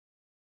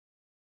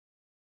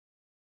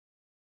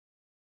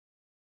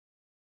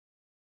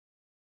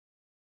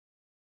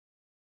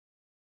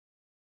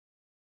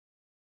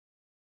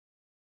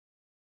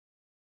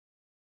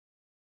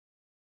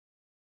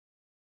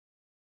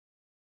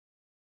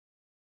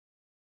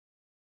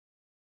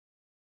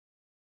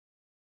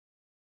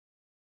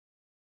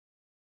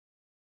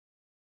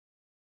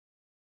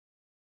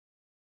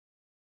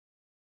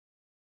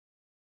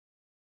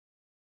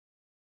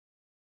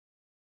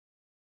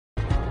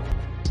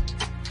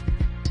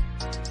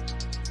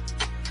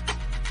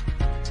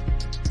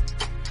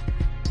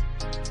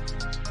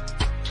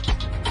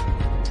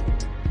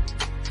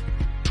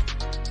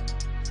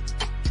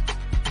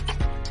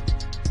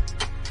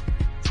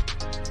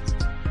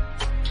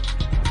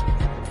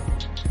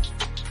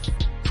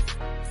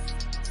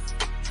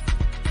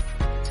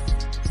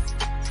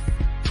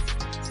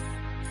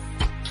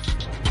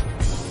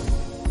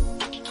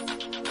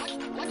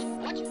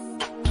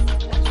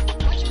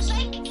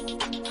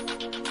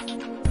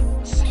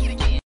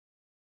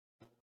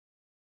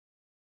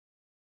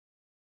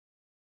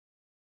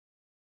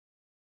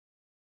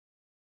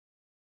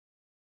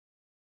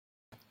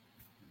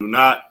Do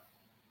not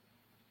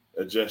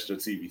adjust your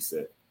TV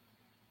set.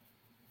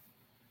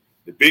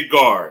 The big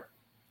guard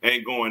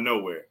ain't going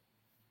nowhere.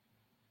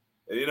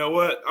 And you know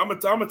what? I'm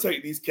gonna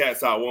take these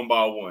cats out one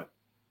by one.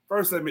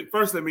 First, let me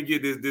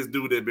get this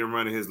dude that been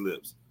running his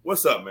lips.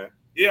 What's up, man?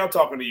 Yeah, I'm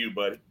talking to you,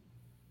 buddy.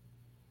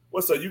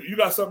 What's up? You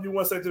got something you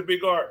want to say to the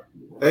big guard?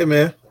 Hey,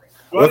 man.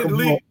 Welcome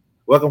home.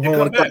 Welcome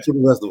home on the couch with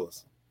the rest of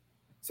us.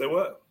 Say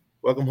what?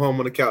 Welcome home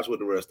on the couch with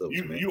the rest of us.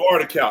 You are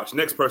the couch.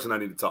 Next person I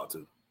need to talk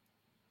to.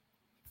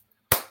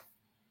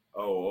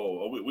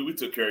 We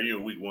took care of you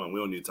in week 1. We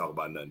don't need to talk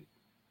about nothing.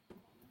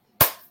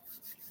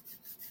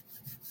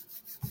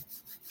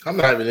 I'm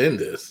not even in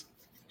this.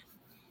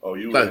 Oh,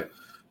 you? Like,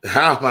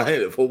 how am I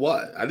in it? For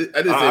what? I didn't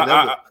say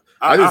nothing.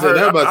 I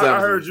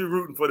heard you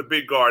rooting for the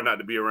big guard not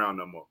to be around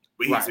no more,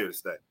 but he's here to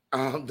stay.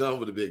 I'm done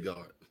with the big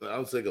guard.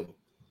 I'm sick of him.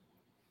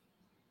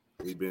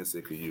 We've been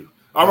sick of you.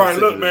 All right,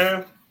 look,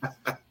 man.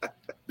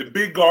 The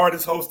big guard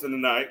is hosting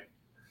tonight.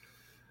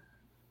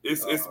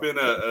 It's been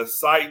a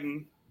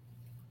exciting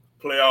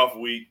playoff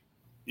week,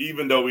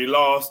 even though we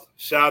lost.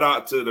 Shout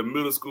out to the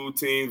middle school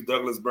teams,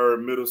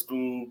 Douglasburg Middle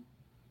School,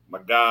 my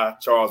guy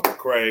Charles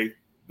McCray.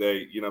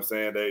 They, you know what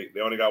I'm saying, they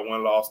only got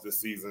one loss this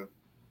season.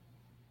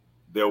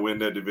 They'll win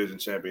their division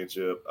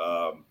championship.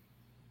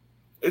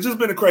 It's just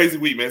been a crazy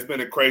week, man. It's been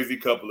a crazy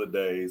couple of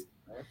days.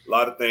 A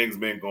lot of things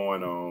been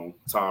going on.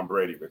 Tom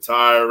Brady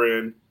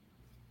retiring,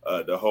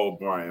 the whole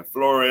Brian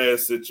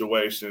Flores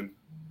situation,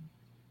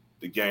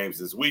 the games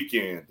this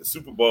weekend, the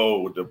Super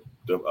Bowl, with the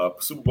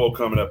Super Bowl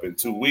coming up in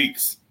 2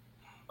 weeks.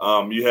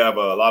 You have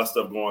a lot of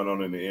stuff going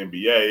on in the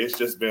NBA. It's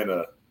just been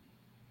a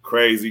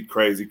crazy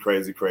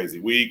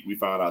week. We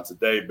found out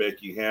today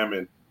Becky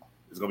Hammon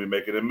is going to be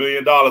making $1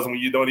 million when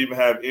you don't even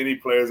have any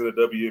players in the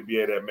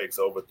WNBA that makes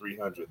over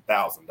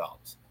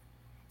 $300,000.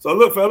 So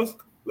look, fellas,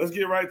 let's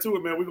get right to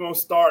it, man. We're going to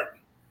start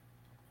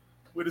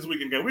with this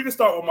weekend game. We can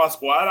start with my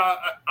squad. I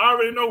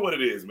already know what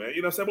it is, man.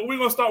 You know what I'm saying? But we're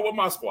going to start with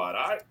my squad,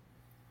 all right?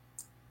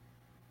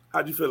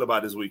 How'd you feel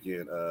about this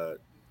weekend,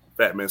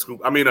 Fat Man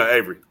Scoop?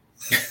 Avery.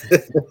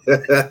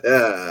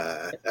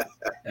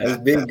 That's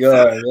big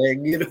guard,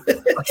 man. Get him.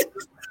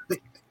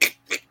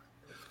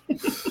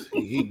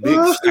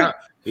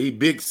 He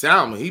big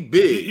Salmon. He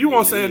big. You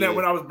weren't saying that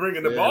when I was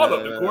bringing the ball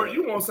up the court.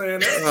 You weren't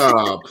saying that.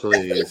 Oh,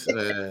 please,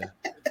 man.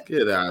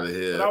 Get out of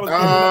here. When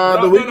I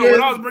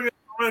was bringing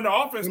the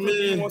offense,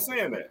 you weren't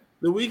saying that.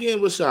 The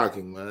weekend was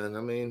shocking,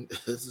 man.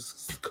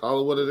 Just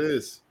call it what it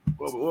is.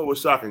 What was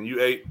shocking? You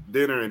ate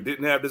dinner and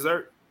didn't have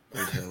dessert?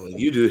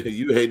 You do.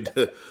 You ate.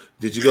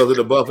 Did you go to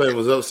the buffet and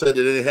was upset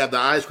that they didn't have the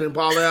ice cream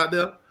parlor out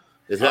there?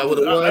 Is that what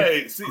it was?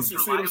 Hey, see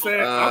what I'm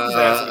saying? I'm just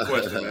asking a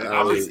question, man.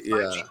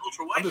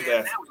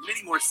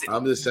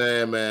 I'm just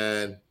saying,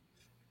 man.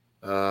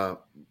 San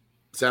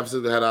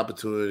Francisco had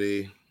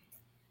opportunity.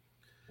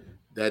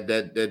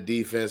 That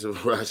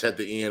defensive rush at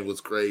the end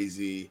was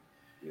crazy.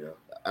 Yeah.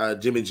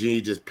 Jimmy G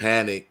just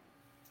panicked.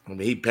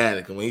 He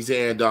panicked. And when he said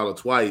Aaron Donald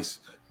twice,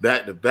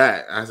 back to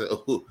back, I said,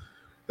 oh.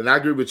 And I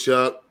agree with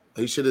Chuck.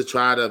 He should have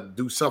tried to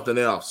do something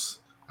else.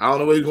 I don't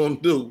know what he's going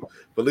to do,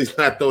 but at least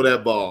not throw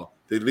that ball.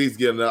 To at least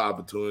get another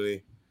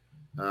opportunity.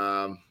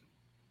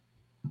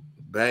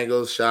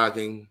 Bengals,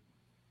 shocking.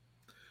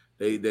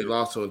 They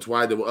lost to them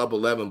twice. They were up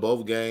 11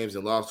 both games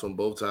and lost to them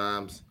both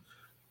times.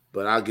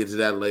 But I'll get to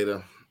that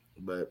later.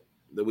 But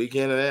the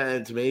weekend of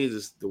that, to me,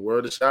 is the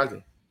word is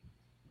shocking.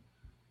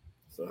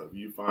 So if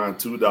you find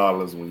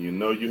 $2 when you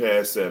know you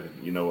had 7,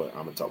 you know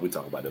what? We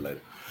talk about it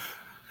later.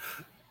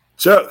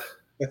 Chuck,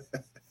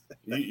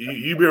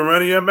 you been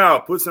running your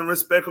mouth. Put some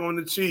respect on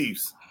the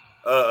Chiefs.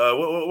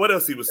 What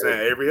else he was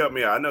saying? Avery, help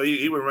me out. I know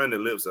he was running the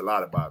lips a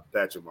lot about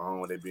Patrick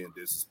Mahomes. They being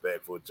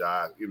disrespectful,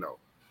 Josh.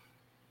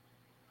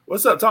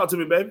 What's up? Talk to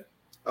me, baby.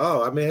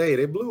 Oh, hey,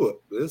 they blew it.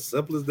 It's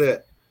simple as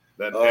that.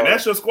 And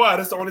that's your squad.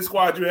 That's the only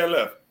squad you had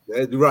left.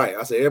 That's right.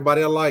 I said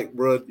everybody I like,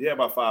 bro. Yeah,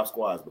 about 5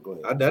 squads, but go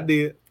ahead. I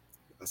did.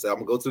 I said I'm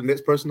gonna go to the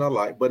next person I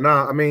like, but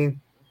no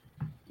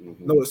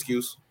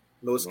excuse,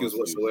 no excuse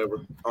whatsoever.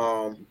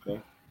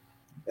 Okay.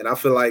 And I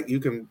feel like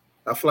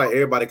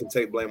everybody can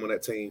take blame on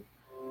that team.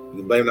 You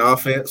can blame the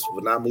offense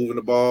for not moving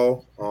the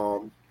ball.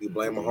 You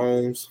blame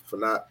Mahomes for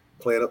not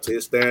playing up to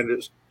his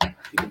standards.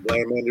 You can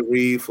blame Andy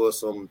Reid for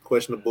some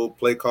questionable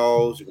play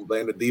calls. You can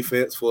blame the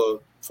defense for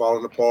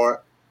falling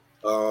apart.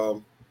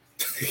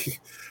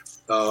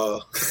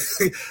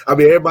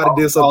 Everybody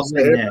did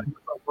something. Everybody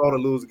to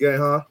lose the game,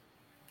 huh?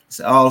 It's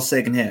all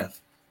second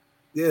half.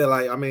 Yeah,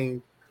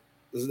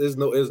 there's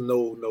no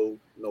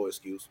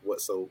excuse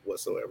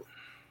whatsoever.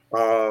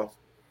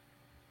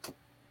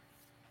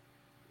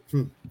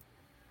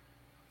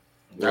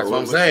 That's what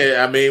I'm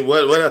saying.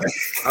 What?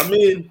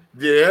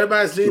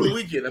 Everybody's seen the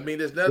weekend.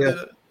 There's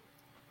nothing.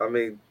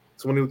 Yeah.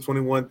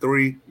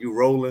 2021-3, you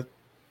rolling.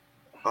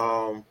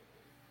 To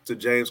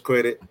James'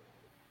 credit,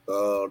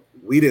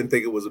 we didn't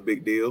think it was a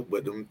big deal,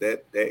 but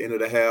that end of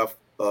the half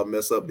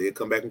mess up did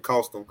come back and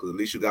cost them because at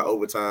least you got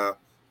overtime.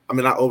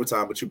 Not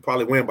overtime, but you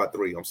probably win by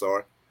 3. I'm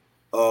sorry.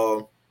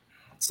 So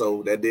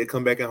that did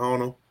come back and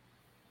haunt them.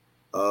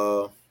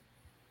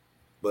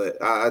 But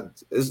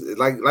it's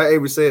like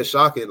Avery said,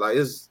 shocking.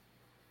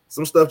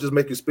 some stuff just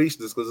make you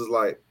speechless because it's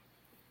like,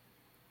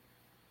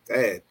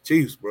 dang,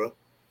 Chiefs, bro.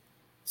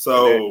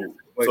 So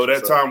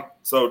that time,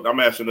 so I'm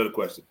gonna ask you another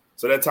question.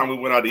 So that time we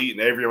went out to eat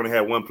and Avery only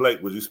had one plate,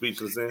 was you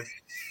speechless then?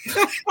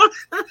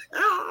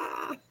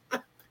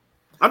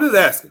 I'm just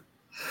asking.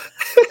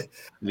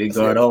 Big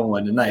guard on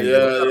one tonight.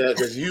 Yeah,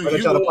 because you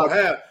won't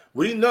have.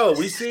 We know.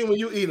 We seen when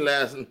you eating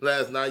last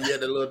night. You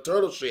had that little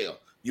turtle shell.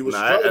 You were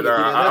struggling.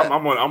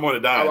 I'm on a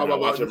diet.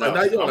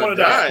 Now you're on a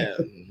diet.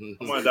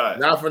 I'm on a diet.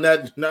 Not from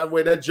that. Not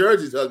where that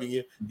jersey's hugging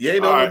you. You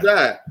ain't on a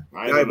diet.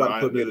 I ain't about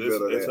to put me in the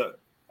middle of that. All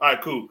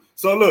right, cool.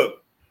 So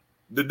look,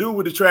 the dude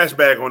with the trash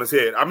bag on his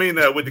head. I mean,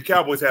 with the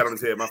Cowboys hat on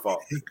his head. My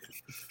fault.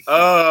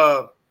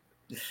 Well,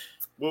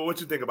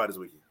 what you think about this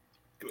weekend?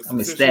 I'm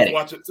ecstatic.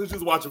 Since you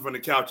was watching from the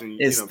couch and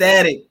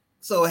ecstatic,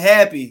 so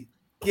happy.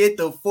 Get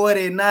the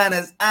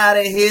 49ers out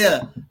of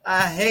here.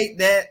 I hate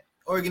that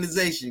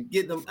organization.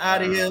 Get them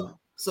out of here.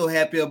 So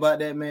happy about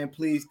that, man.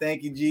 Please,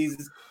 thank you,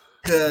 Jesus.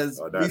 Because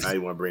now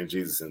you want to bring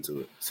Jesus into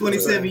it.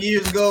 27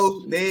 years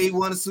ago, they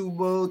won a Super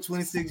Bowl.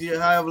 26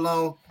 years, however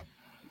long,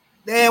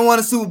 they ain't won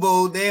a Super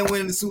Bowl. They ain't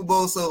winning the Super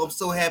Bowl. So I'm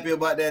so happy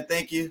about that.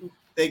 Thank you.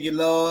 Thank you,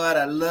 Lord.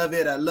 I love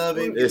it. I love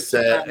it. It's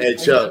sad. Hey,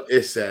 Chuck,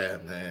 it's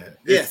sad, man.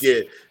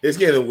 It's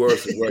getting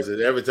worse and worse.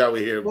 Every time we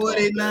hear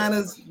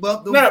 49ers,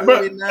 bump them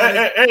 49ers.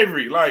 But,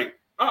 Avery, like,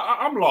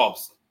 I'm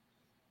lost.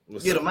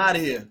 Get them out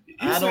of here.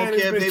 I don't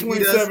care if they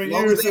beat us. As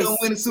long as they don't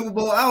win the Super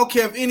Bowl. I don't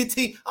care if any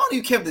team. I don't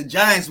even care if the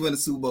Giants win the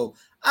Super Bowl.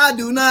 I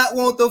do not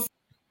want the.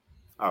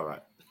 All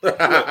right. This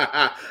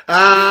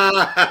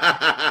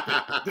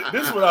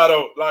is what I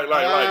don't like.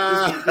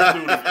 This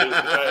dude is,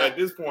 at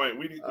this point,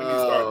 we need to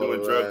start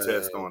doing drug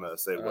tests on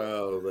us.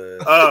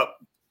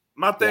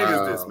 My thing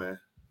is this, man.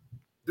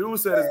 Dude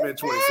said it's been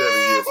 27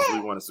 years since we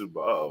won a Super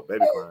Bowl. Uh-oh,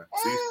 baby crying.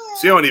 See,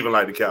 she don't even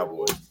like the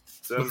Cowboys.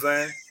 See what I'm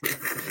saying?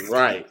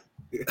 Right.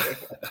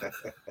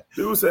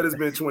 Dude said it's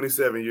been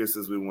 27 years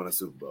since we won a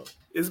Super Bowl.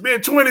 It's been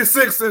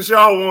 26 since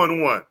y'all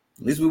won one.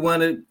 At least we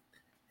won it.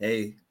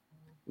 Hey.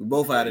 We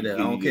both out of there. I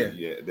don't care.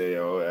 Yeah, they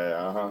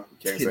are.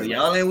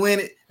 Y'all ain't win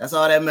it. That's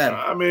all that matters.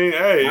 I mean,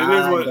 hey, it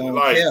is what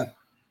like. Care.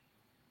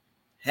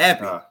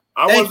 Happy.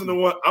 I wasn't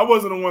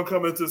the one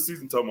coming into the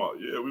season talking about.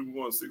 Yeah, we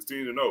won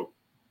 16-0.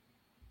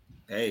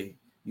 Hey,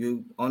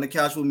 you on the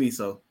couch with me,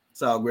 so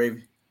it's all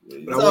gravy.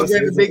 It's all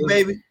gravy, big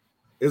baby.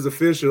 It's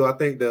official. I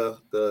think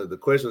the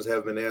questions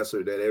have been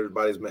answered that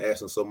everybody's been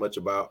asking so much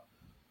about.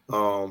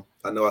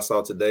 I know I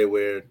saw today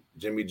where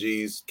Jimmy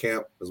G's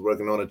camp is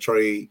working on a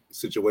trade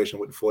situation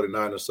with the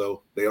 49ers,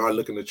 so they are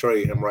looking to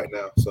trade him right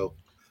now. So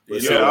I'm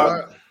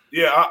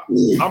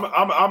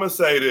gonna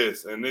say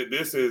this, and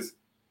this is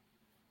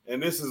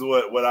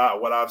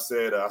what I've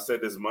said. I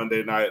said this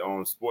Monday night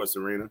on Sports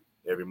Arena,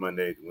 every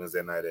Monday,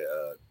 Wednesday night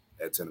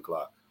at 10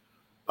 o'clock.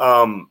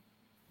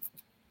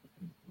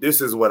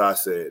 This is what I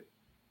said.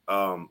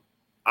 I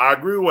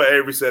agree with what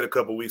Avery said a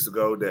couple weeks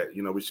ago that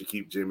we should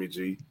keep Jimmy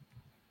G.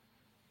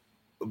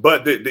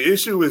 But the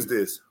issue is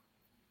this: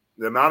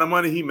 the amount of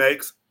money he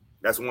makes.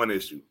 That's one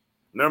issue.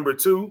 Number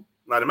two,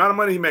 the amount of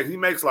money he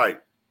makes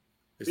like.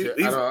 I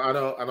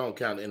don't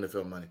count the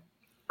NFL money.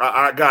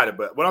 I got it,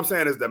 but what I'm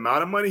saying is the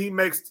amount of money he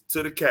makes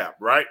to the cap,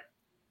 right?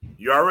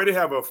 You already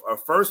have a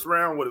first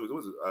round. What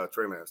was it?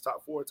 Trey Lance,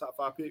 top 4, top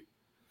 5 pick.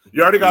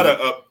 You already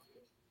got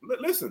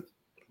listen.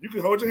 You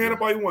can hold your hand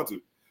up all you want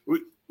to.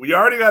 We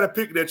already got a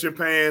pick that you're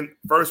paying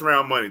first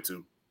round money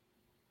to.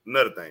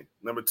 Another thing.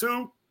 Number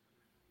two.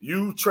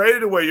 You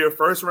traded away your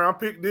first round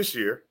pick this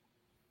year,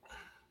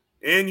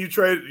 and you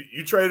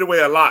traded away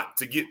a lot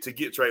to get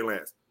Trey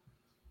Lance.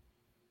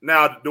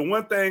 Now, the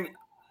one thing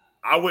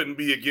I wouldn't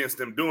be against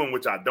them doing,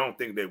 which I don't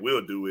think they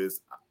will do,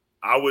 is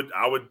I would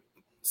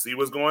see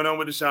what's going on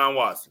with Deshaun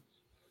Watson.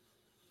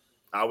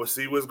 I would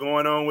see what's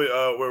going on with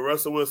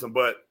Russell Wilson.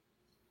 But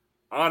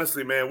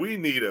honestly, man, we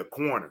need a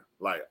corner.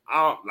 We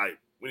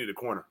need a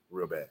corner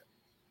real bad.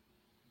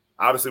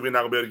 Obviously, we're not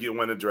gonna be able to get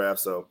one in the draft,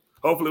 so.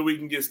 Hopefully we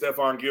can get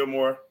Stephon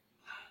Gilmore.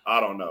 I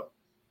don't know.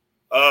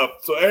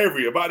 So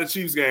Avery, about the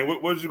Chiefs game,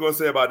 what was you gonna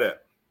say about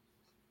that?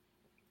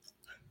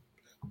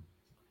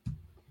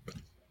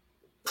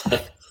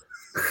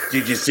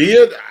 Did you see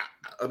it?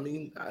 I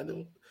mean,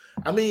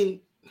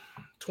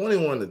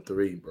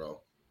 21-3, bro.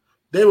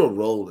 They were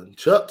rolling.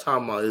 Chuck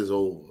talking about it's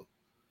over.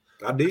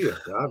 I did.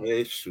 I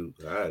mean, shoot.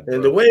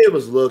 And the way it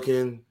was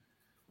looking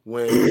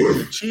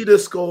when Cheetah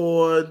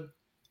scored,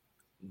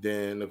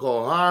 then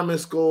Nicole Harmon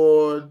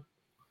scored.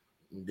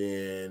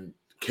 Then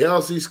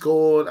Kelsey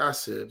scored. I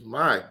said,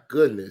 my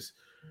goodness,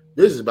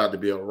 this is about to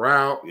be a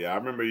rout. Yeah, I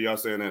remember y'all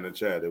saying that in the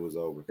chat. It was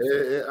over.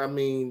 I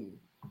mean,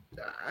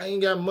 I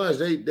ain't got much.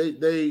 They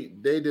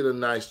did a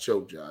nice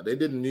choke job. They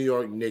did the New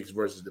York Knicks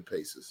versus the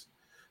Pacers.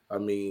 I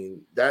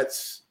mean,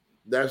 that's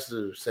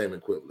the same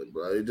equivalent,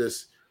 bro. I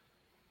just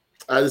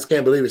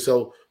can't believe it.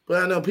 So,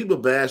 but I know people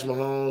bash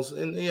Mahomes,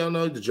 and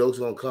the joke's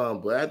gonna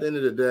come. But at the end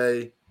of the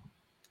day,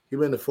 he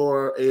won the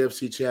 4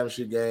 AFC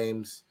Championship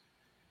games.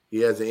 He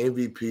has an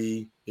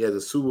MVP. He has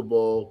a Super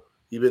Bowl.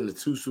 He's been to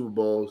 2 Super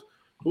Bowls.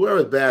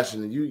 Whoever's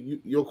bashing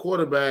your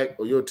quarterback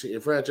or your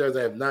franchise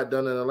that have not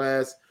done in the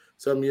last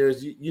some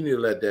years, you need to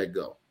let that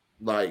go.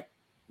 Like,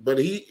 but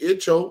it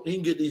choked. He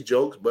can get these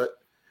jokes, but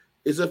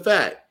it's a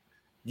fact.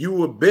 You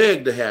were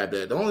begged to have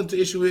that. The only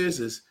issue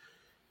is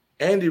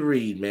Andy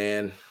Reid,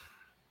 man.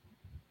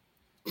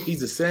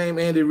 He's the same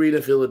Andy Reid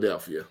in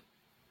Philadelphia.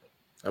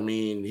 I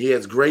mean, he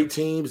has great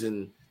teams,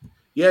 and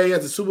yeah, he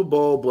has a Super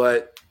Bowl,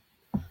 but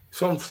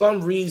for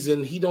some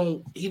reason he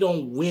don't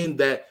win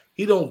that.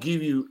 He don't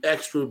give you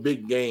extra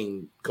big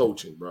game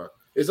coaching, bro.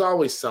 It's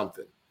always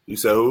something. You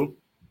said who?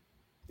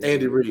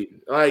 Andy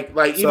Reid. Like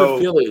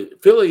even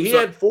Philly. He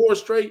had 4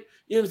 straight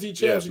NFC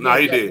championships. Yeah,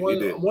 he did.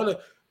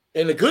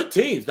 And the good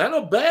teams, not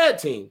no bad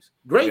teams.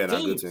 Great teams.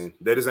 Not good team.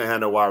 They just ain't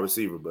had no wide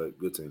receiver, but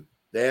good team.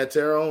 They had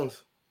Terrell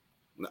Owens.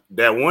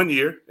 That one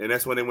year, and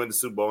that's when they went to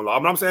Super Bowl.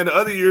 I'm saying the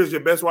other years, your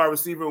best wide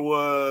receiver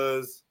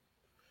was.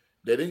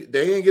 They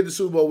didn't get the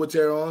Super Bowl with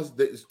Terrell Owens.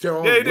 Yeah,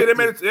 he did.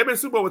 They made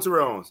Super Bowl with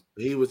Terrell Owens.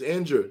 He was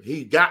injured.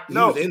 He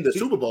was in the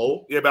Super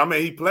Bowl. Yeah, but I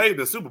mean, he played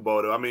the Super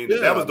Bowl though. I mean,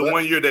 that was the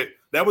one year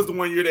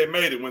they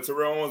made it when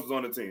Terrell Owens was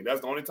on the team.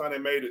 That's the only time they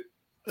made it.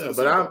 Yeah,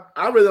 but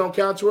I really don't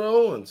count Terrell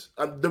Owens.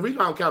 The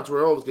reason I don't count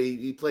Terrell Owens is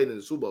he played in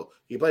the Super Bowl.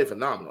 He played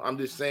phenomenal. I'm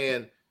just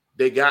saying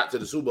they got to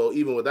the Super Bowl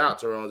even without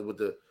Terrell Owens with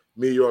the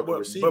New York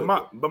receiver.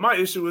 But my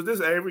issue is this,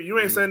 Avery. You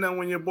ain't saying nothing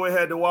when your boy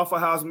had the Waffle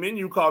House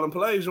menu calling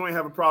plays. You ain't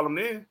have a problem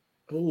then.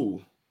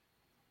 Ooh.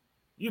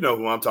 You know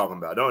who I'm talking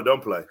about.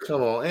 Don't play.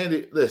 Come on,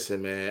 Andy.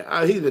 Listen, man.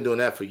 He's been doing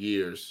that for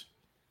years.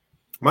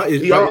 He's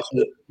been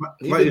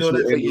doing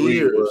that for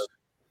years.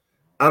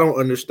 I don't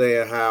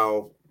understand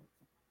how.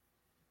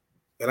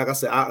 And like I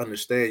said, I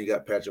understand you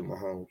got Patrick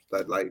Mahomes.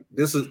 Like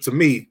this is to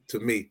me,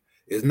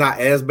 it's not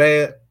as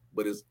bad,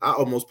 but I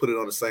almost put it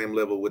on the same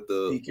level with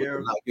the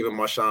not giving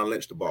Marshawn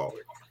Lynch the ball.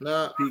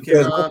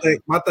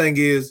 My thing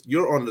is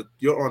you're on the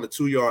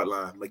 2-yard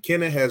line.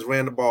 McKinnon has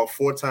ran the ball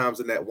 4 times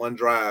in that one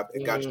drive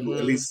and got you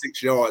at least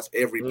 6 yards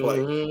every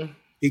play.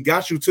 He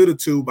got you to the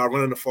 2 by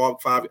running the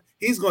 5.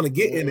 He's going to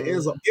get in the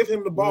end zone. Give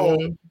him the ball,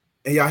 and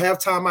y'all have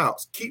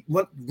timeouts. Keep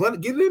run,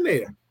 get it in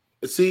there.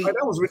 See, that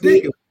was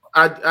ridiculous.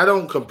 I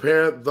don't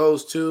compare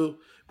those two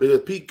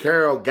because Pete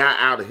Carroll got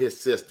out of his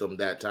system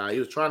that time. He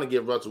was trying to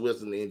give Russell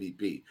Wilson the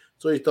MVP,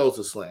 so he throws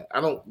a slant.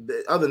 Other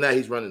than that,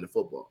 he's running the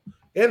football.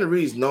 Andy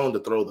Reid's known to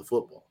throw the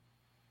football.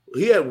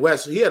 He had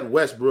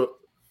Westbrook.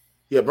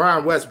 He had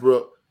Brian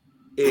Westbrook.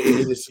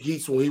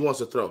 He's when he wants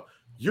to throw.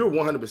 You're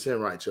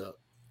 100% right, Chuck.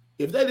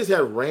 If they just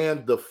had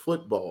ran the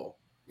football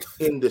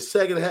in the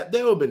second half,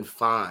 they would have been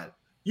fine.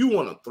 You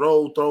want to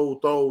throw,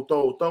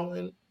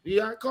 and he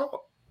got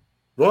caught.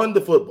 Run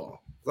the football.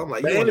 I'm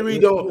like, Andy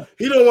Reid don't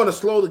want to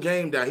slow the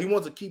game down. He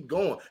wants to keep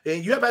going.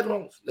 And you have Patrick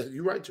Mahomes.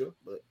 You're right, Chuck.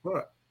 But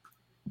right.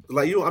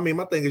 Like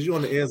my thing is you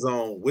on the end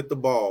zone with the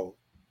ball.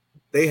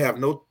 They have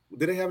no.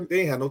 They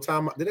ain't have no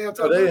time. Did they have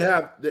time?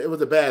 It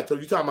was a bad throw.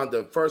 You talking about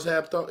the first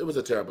half throw? It was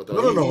a terrible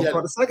throw. No.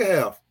 For the second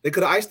half, they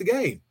could have iced the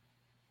game.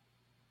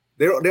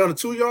 They're on the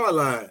 2-yard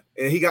line,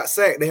 and he got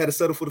sacked. They had to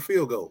settle for the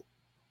field goal.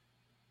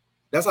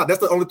 That's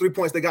the only 3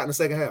 points they got in the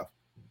second half.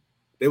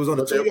 They was on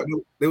the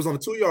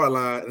 2-yard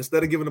line, and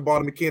instead of giving the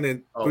ball to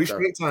McKinnon 3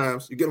 straight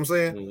times. You get what I'm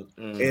saying?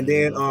 Mm-hmm. And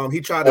then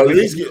he tried to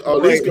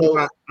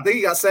I think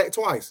he got sacked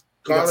twice.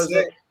 Carlos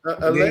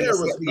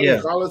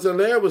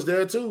Allaire was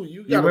there too.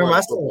 You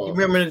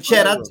remember in the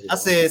chat? I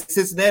said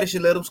Cincinnati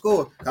should let him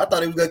score. I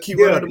thought he was gonna keep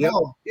running the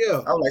ball. Yeah,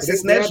 I was like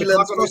Cincinnati should let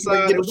him score so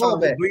they get the ball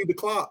back. Bleed the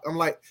clock. I'm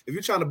like, if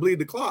you're trying to bleed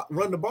the clock,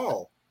 run the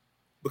ball.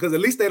 Because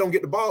at least they don't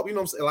get the ball. You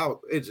know what I'm saying?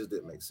 It just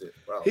didn't make sense.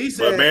 Bro. He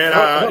said,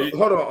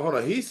 hold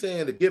on. He's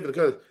saying to give it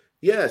because,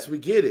 yes, we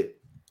get it.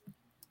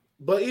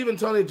 But even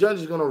Tony Judge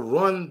is going to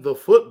run the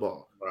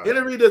football. Right.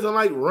 Henry doesn't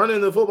like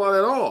running the football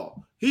at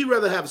all. He'd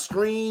rather have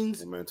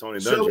screens. Man, Tony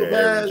Dungy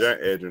had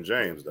Edgerrin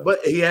James, though.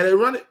 But he had a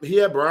run. He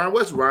had Brian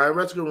West. Ryan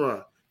West could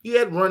run. He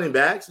had running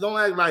backs. Don't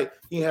act like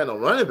he had no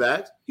running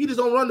backs. He just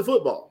don't run the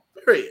football.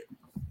 Period.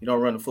 You don't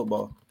run the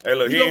football. Hey,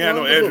 look, he ain't had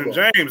no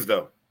Edgerrin James,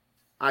 though.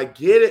 I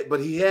get it, but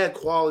he had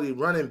quality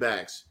running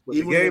backs. With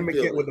the game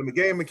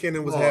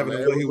McKinnon was having,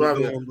 he was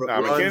doing.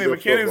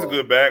 McKinnon's a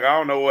good back. I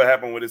don't know what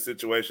happened with his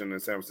situation in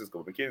San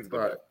Francisco. McKinnon's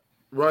good back.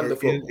 Run the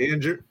football.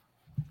 Injured.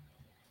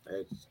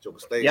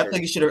 Yeah, I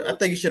think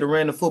he should have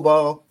ran the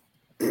football.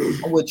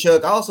 I'm with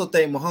Chuck. I also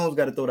think Mahomes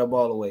got to throw that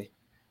ball away.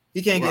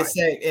 He can't get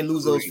sacked and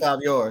lose those 5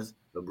 yards.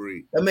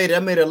 Agreed. That made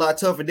it a lot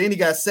tougher. Then he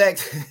got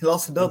sacked,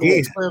 lost another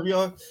 12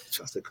 yards.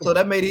 So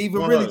that made it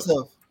even really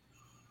tough.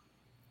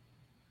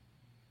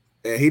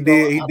 And he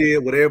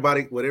did what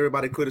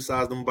everybody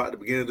criticized them about at the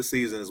beginning of the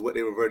season is what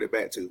they reverted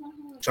back to.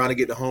 Trying to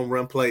get the home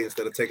run play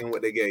instead of taking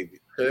what they gave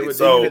you.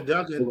 So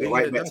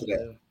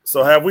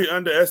have we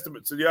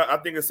underestimated? So yeah, I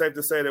think it's safe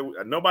to say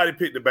that nobody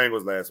picked the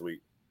Bengals last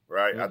week,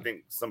 right? I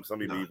think some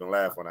people even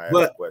laughed when I asked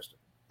that question.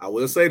 I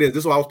will say this. This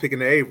is why I was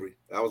picking Avery.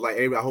 I was like,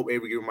 Avery, I hope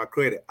Avery give him my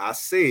credit. I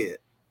said,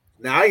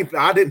 now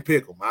I didn't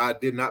pick him. I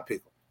did not pick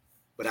him.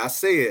 But I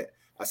said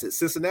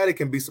Cincinnati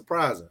can be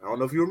surprising. I don't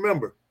know if you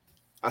remember.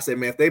 I said,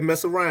 man, if they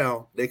mess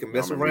around, they can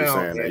mess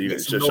around.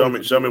 Show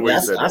me where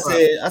you said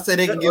that. I said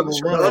they can give them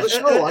a run.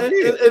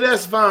 And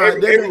that's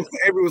fine.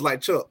 Everyone was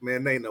like, Chuck,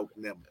 man, they ain't no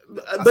never.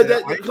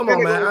 Come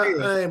on, man. I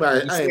ain't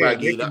about to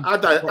give you. I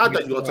thought you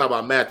were gonna talk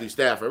about Matthew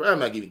Stafford. I'm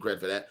not giving you credit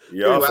for that.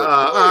 Yeah,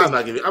 I'm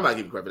not giving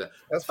you credit for that.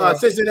 That's fine.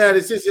 Cincinnati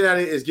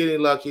is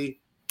getting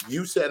lucky.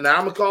 You said, now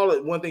I'm gonna call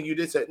it one thing you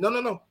did say.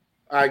 No.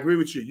 I agree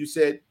with you. You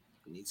said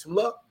you need some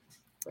luck.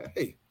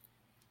 Hey.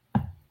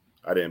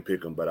 I didn't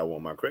pick him, but I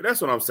want my credit.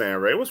 That's what I'm saying,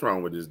 Ray. What's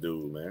wrong with this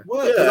dude, man?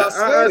 What?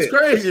 That's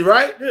crazy,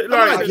 right? I'm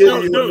not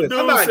giving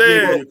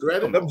you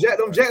credit. Them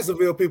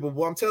Jacksonville people,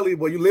 boy. I'm telling you,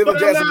 boy. You live in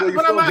Jacksonville.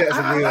 You're from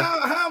Jacksonville.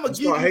 How am I give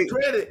you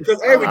credit? Because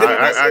Avery did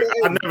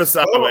I never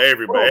saw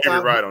Avery, but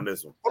Avery right on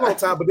this one. Hold on,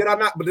 Tom. But did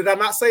I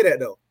not say that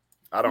though?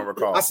 I don't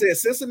recall. I said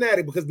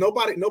Cincinnati because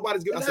nobody's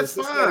good. I said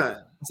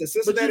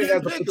Cincinnati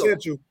has the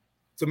potential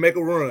to make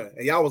a run,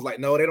 and y'all was like,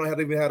 no, they don't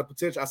even have the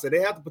potential. I said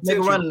they have the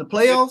potential. Make a run in the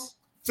playoffs.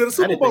 To the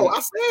Super Bowl. I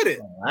said it.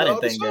 I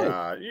didn't think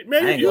that.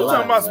 Man, you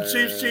talking about some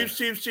Chiefs.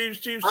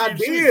 I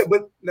did,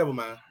 but never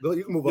mind. Go,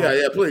 you can move on.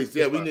 Yeah, please.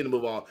 Yeah, we need to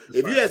move on.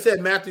 If you had said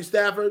Matthew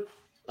Stafford,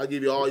 I'll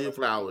give you all your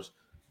flowers.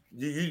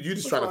 You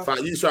just trying to find.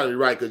 You just trying to be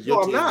right because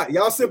no, I'm not.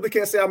 Y'all simply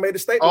can't say I made a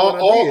statement.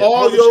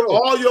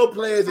 All your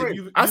players.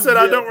 I said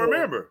I don't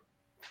remember.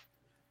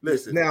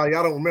 Listen, now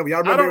y'all don't remember.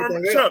 Y'all remember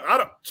everything.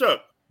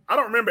 Chuck. I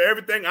don't remember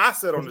everything I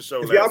said on the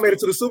show. If y'all made it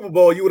to the Super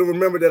Bowl, you would have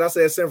remembered that I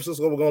said San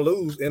Francisco were going to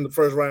lose in the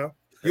first round.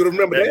 You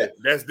remember that?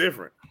 That's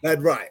different. That's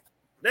right.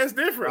 That's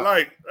different.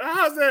 Like,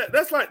 how's that?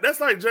 That's like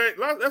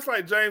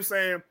James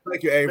saying.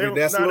 Thank you, Avery.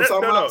 That's what I'm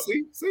talking about.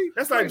 See.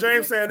 That's like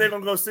James saying they're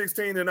gonna go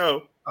 16-0.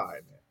 All right,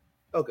 man.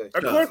 Okay.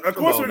 Of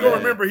course, we're gonna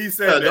remember he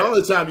said that. The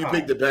only time you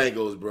picked the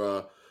Bengals,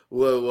 bro,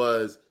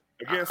 was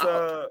against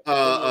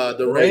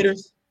the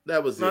Raiders.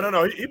 That was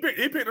no. He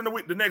picked them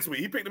the next week.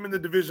 He picked them in the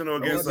divisional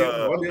against.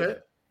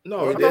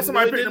 No, I thought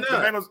somebody picked the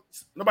Bengals.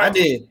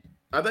 Nobody did.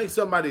 I think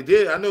somebody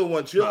did. I knew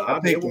one.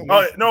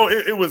 No,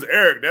 it was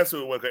Eric. That's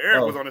who it was.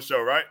 Eric was on the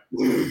show, right?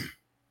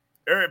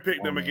 Eric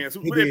picked them against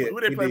who they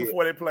played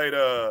before they played.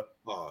 Oh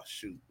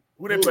shoot!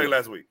 Who they played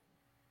last week?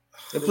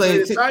 They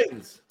played the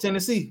Titans.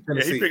 Tennessee.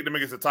 Yeah, he picked them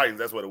against the Titans.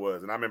 That's what it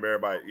was. And I remember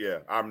everybody. Yeah,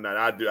 I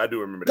do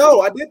remember that.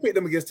 No, I did pick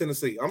them against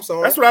Tennessee. I'm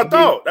sorry. That's what I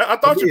thought. I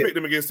thought you picked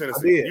them against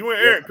Tennessee. You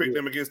and Eric picked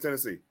them against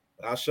Tennessee.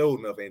 I showed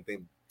enough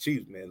anything.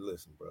 Chiefs, man.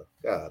 Listen, bro.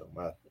 God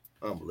Almighty,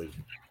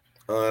 unbelievable.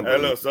 Hey,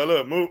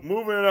 look, moving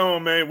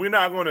on, man. We're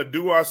not going to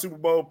do our Super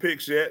Bowl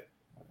picks yet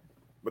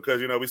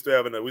because we still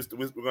have we're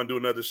going to do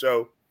another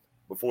show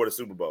before the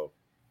Super Bowl,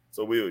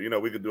 so we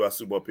could do our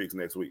Super Bowl picks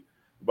next week.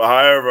 But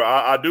however,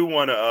 I do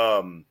want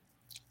to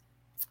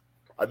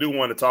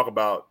talk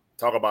about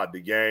the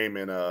game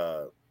and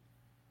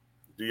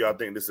do y'all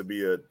think this would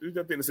be a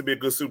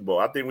good Super Bowl?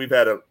 I think we've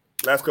had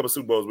last couple of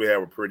Super Bowls we had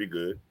were pretty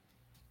good.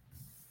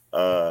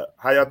 How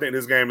y'all think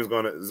this game is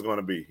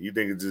gonna be? You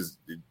think it's just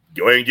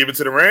go ahead and give it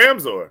to the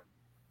Rams, or?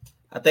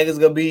 I think it's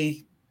gonna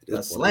be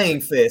a slang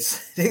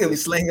fest. They're gonna be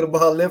slinging the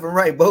ball left and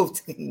right,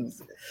 both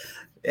teams.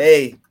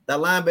 Hey, that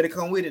line better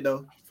come with it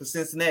though for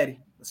Cincinnati.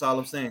 That's all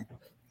I'm saying.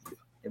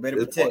 They better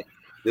protect. At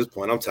this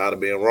point, I'm tired of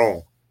being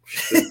wrong.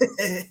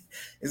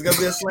 It's gonna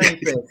be a slang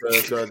fest.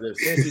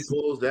 Since he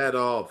pulls that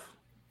off,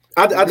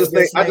 I just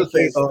think.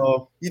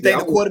 You think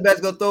the quarterback's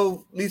gonna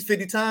throw at least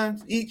 50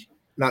 times each?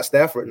 Not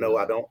Stafford. No,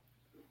 I don't.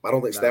 I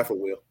don't think Stafford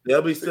will.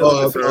 They'll be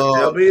still.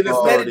 They'll be in the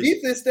 30s. The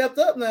defense stepped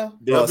up now.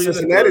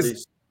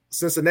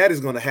 Cincinnati's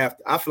going to have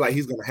to. I feel like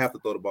he's going to have to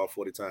throw the ball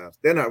 40 times.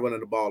 They're not running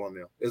the ball on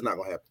them. It's not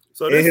going to happen.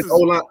 So his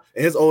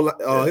O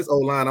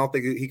line, I don't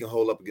think he can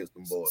hold up against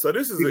them boys. So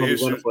this is an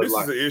issue. This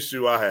is an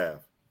issue I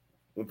have.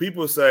 When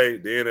people say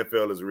the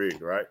NFL is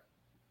rigged, right?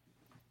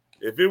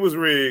 If it was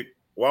rigged,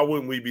 why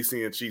wouldn't we be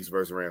seeing Chiefs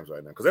versus Rams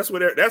right now? Because that's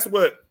what.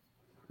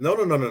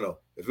 No.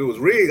 If it was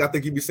rigged, I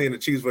think you'd be seeing the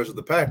Chiefs versus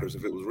the Packers.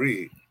 If it was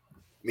rigged.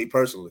 Me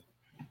personally,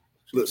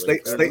 look,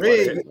 State Farm.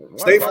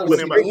 Why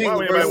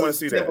anybody want to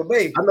see that?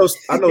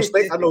 I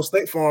know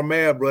State Farm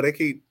mad, bro.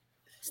 They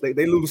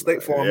lose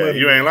State Farm money.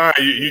 You ain't lying.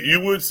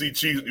 You would see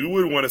Chiefs. You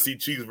would want to see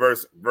Chiefs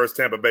versus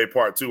Tampa Bay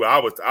Part 2. I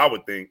would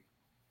think.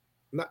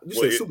 You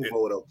said Super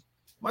Bowl though.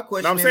 My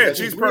question. I'm saying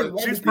Chiefs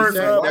versus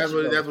that's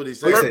what he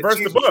said.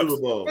 Versus the Bucks.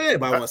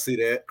 Everybody want to see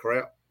that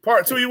crap.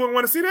 Part 2, you wouldn't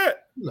want to see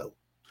that. No.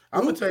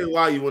 I'm gonna tell you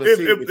why you want to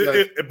see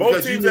it. If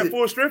both teams at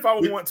full strength, I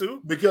would want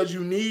to. Because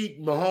you need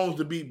Mahomes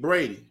to beat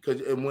Brady. Because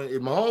if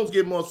Mahomes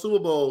get more Super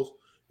Bowls,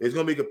 it's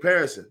gonna be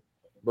comparison.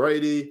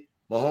 Brady,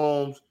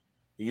 Mahomes,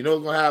 you know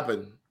what's gonna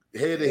happen.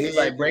 Head to head.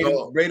 Like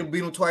Brady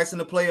beat him twice in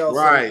the playoffs.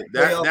 Right.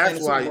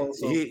 That's why.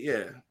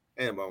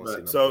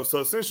 So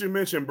since you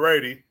mentioned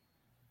Brady,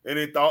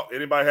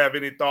 anybody have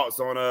any thoughts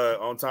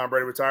on Tom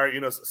Brady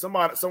retiring?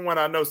 Someone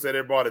I know said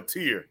it brought a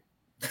tear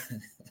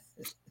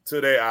to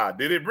their eye.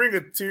 Did it bring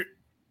a tear?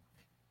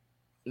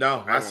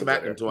 No, I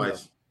smacked him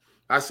twice.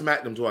 I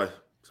smacked him twice,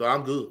 so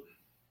I'm good.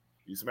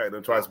 You smacked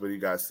him twice, but he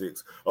got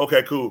 6.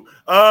 Okay, cool.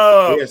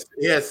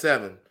 He has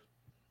 7.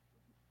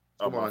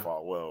 Oh, my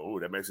fault. Well,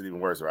 that makes it even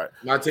worse, right?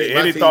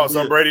 Any thoughts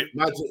on Brady?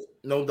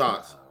 No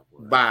thoughts.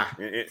 Bye.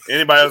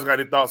 Anybody else got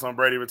any thoughts on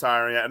Brady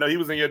retiring? I know he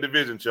was in your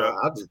division, Chuck,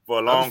 for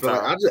a long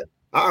time.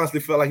 I honestly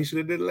felt like he should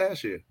have did it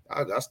last year.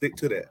 I stick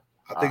to that.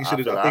 I think he should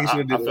have. I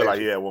feel like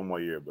he had one more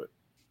year, but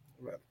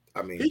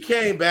I mean, he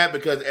came back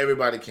because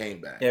everybody came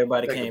back.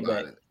 Everybody came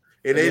back,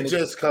 and it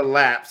just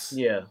collapsed.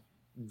 Yeah.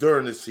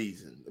 During the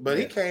season, but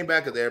he came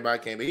back because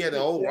everybody came back. He had the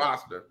whole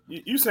roster.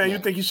 You saying you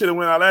think he should have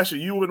went out last year?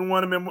 You wouldn't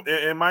want him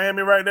in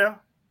Miami right now?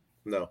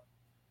 No.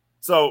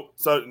 So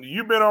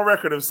you've been on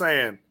record of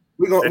saying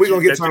we're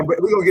gonna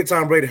get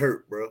Tom Brady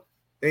hurt, bro.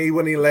 And he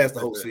wouldn't even last the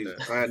whole season.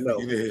 I know.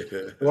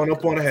 Well, no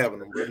point of having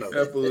him. Bro. No.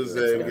 That fool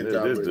said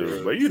this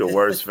dude, but you the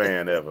worst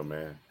fan ever,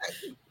 man.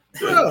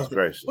 Bro,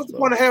 what's the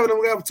point of having them?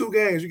 We have 2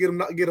 games. You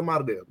get them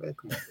out of there, man.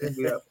 Come on.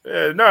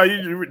 Yeah, no,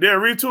 they'll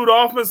retool the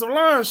offensive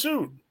line.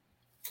 Shoot.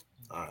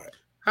 All right.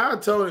 How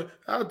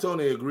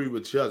Tony agree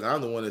with Chuck? I'm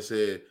the one that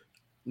said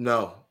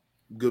no,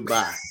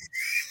 goodbye.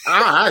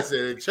 I said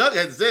it. Chuck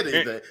hadn't said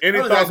anything. Any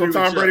thoughts on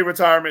Tom Brady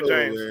retirement,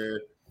 James?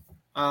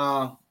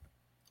 I'm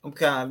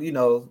kind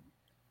of,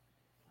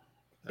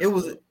 it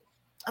was.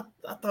 I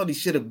thought he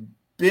should have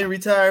been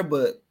retired,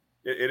 but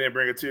it didn't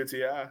bring a tear to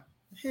your eye.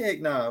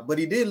 Heck nah. But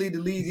he did lead the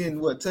league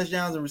in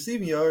touchdowns and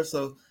receiving yards.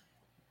 So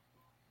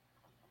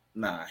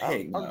nah,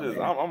 heck nah.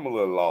 I'm a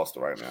little lost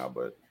right now,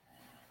 but.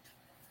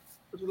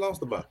 What you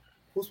lost about?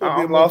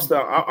 I'm lost.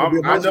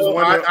 I'm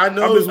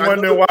just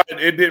wondering why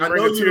it didn't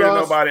bring a tear to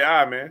nobody's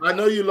eye, man. I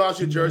know you lost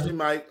your Jersey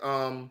Mike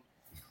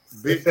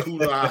big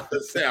cooler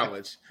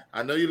sandwich.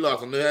 I know you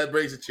lost. I know that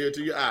brings a tear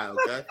to your eye.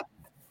 Okay.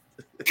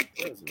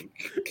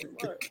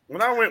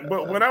 When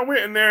I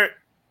went in there,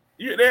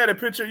 they had a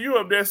picture of you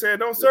up there saying,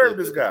 "Don't serve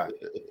this guy."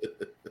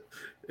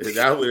 And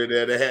I went in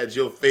there. They had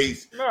your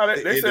face. No,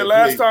 they said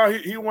last time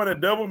he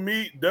wanted double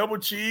meat, double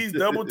cheese,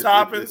 double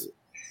toppings.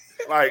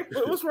 Like,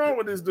 what's wrong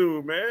with this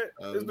dude, man?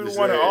 This dude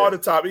wanted all the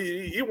top.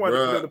 He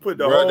wanted to put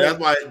the whole. That's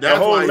why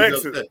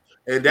Lexus,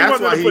 and that's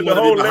why he put the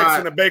whole Lex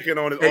behind and the bacon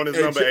on his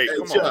number 8.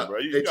 Come on, bro.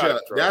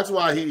 That's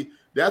why he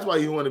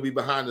wanted to be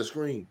behind the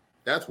screen.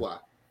 That's why.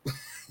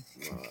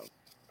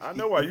 I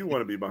know why you want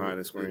to be behind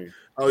the screen.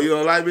 Oh, you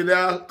don't like me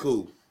now?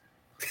 Cool.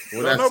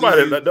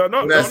 Nobody like you,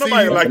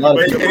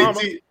 baby mama.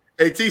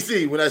 Hey,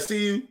 TC, when I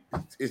see you,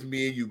 it's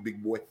me and you,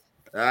 big boy.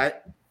 All right.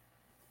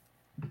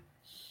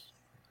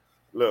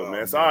 Look,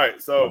 man. It's all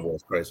right. So,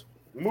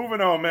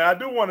 moving on, man. I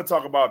do want to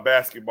talk about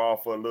basketball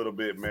for a little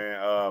bit,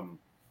 man.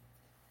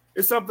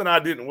 It's something I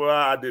did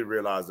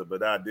realize it,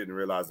 but I didn't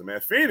realize it,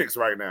 man. Phoenix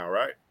right now,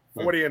 right?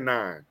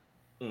 40-9.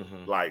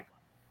 Mm-hmm. Like,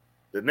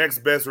 the next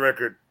best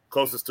record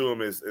closest to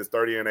him is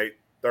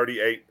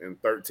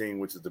 38-13,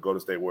 which is the Golden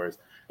State Warriors.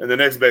 And the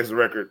next best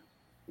record,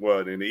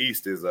 in the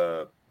East is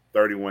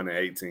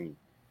 31-18.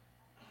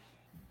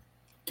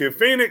 Can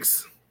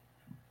Phoenix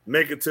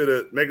make it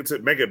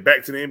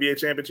back to the NBA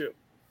championship?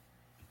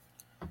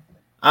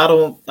 I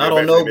don't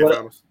know,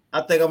 but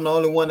I think I'm the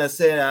only one that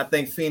said I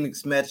think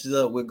Phoenix matches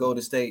up with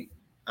Golden State.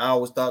 I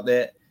always thought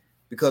that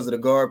because of the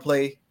guard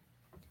play,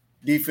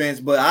 defense,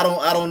 but I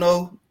don't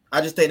know.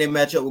 I just think they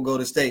match up with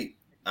Golden State.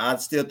 I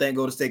still think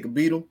Golden State could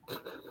beat them,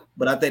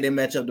 but I think they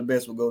match up the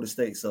best with Golden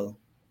State. So,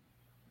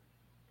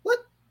 what?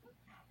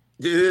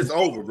 It's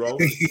over, bro.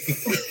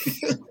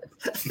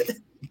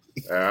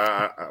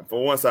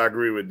 For once, I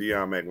agree with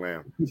Dion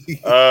McLamb.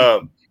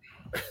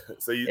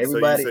 So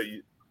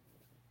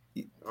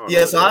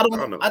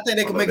I think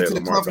they can make it to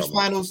the conference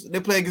finals. They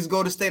play against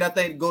Golden State. I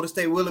think Golden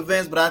State will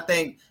advance, but I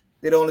think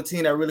they're the only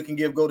team that really can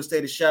give Golden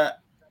State a shot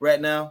right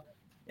now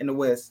in the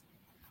West.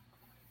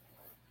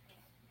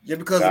 Just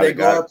because of their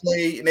guard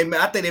play, and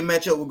I think they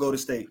match up with Golden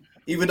State.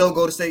 Even though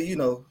Golden State,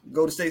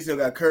 Golden State still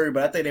got Curry,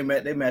 but I think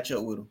they match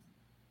up with them.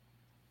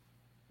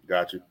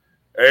 Got you,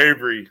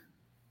 Avery.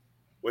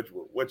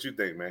 What you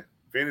think, man?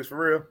 Phoenix for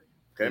real?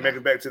 Can they make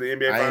it back to the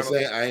NBA Finals?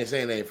 I ain't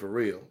saying they ain't for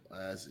real.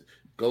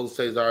 Golden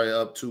State's already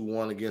up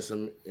 2-1 against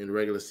them in the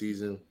regular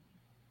season.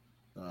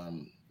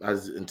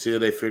 Until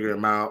they figure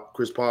them out,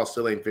 Chris Paul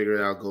still ain't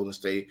figuring out Golden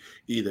State,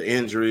 either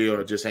injury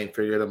or just ain't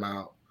figured them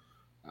out.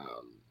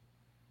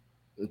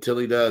 Until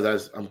he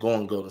does, I'm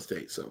going Golden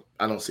State. So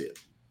I don't see it.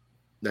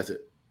 That's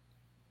it.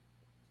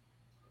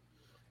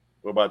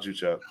 What about you,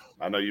 Chuck?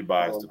 I know you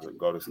biased to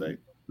Golden State.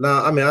 No,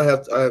 I mean I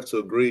have to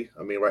agree.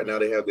 I mean, right now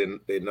they have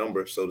their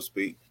number, so to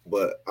speak.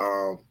 But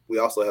we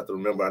also have to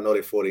remember. I know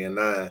they're 40-9,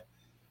 and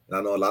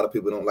I know a lot of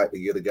people don't like to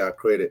give the guy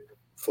credit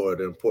for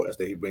the importance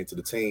that he brings to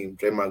the team.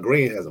 Draymond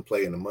Green hasn't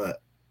played in a month.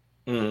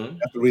 Mm-hmm.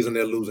 That's the reason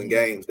they're losing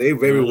games. They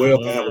very well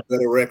can have a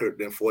better record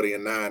than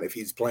 40-9 if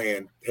he's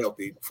playing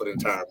healthy for the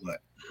entire month.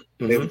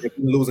 Mm-hmm. If they're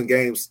losing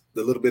games,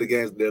 the little bit of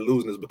games they're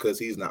losing is because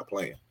he's not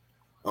playing.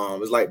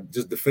 It's like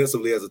just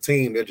defensively as a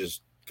team, they're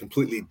just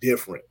completely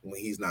different when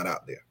he's not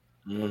out there.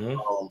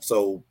 Mm-hmm.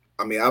 So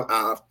I mean,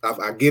 I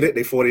get it.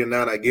 They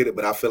 40-9, I get it,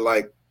 but I feel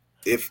like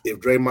if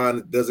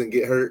Draymond doesn't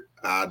get hurt,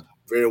 I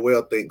very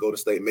well think Golden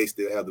State may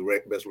still have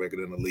the best record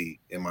in the league,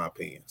 in my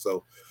opinion.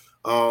 So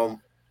I'm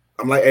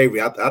like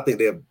Avery. I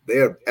think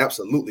they're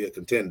absolutely a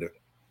contender,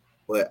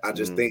 but I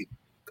just think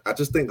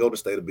Golden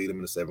State will beat them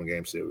in a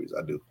 7-game series.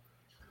 I do.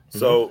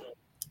 So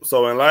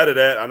So in light of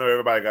that, I know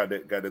everybody got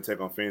their take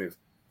on Phoenix.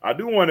 I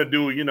do want to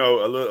do,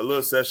 a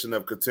little session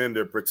of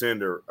contender,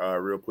 pretender,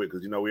 real quick,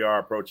 because we are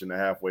approaching the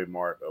halfway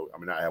mark. I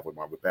mean, not halfway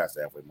mark, we're past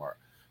the halfway mark,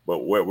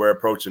 but we're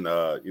approaching,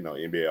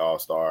 NBA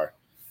All-Star,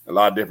 a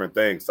lot of different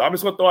things. So I'm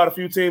just gonna throw out a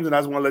few teams, and I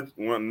just want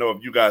to know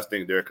if you guys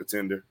think they're a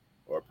contender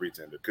or a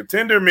pretender.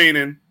 Contender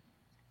meaning,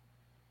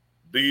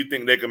 do you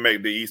think they can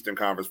make the Eastern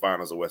Conference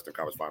Finals or Western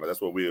Conference Finals?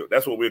 That's what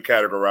we'll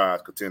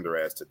categorize contender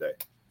as today.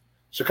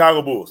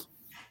 Chicago Bulls.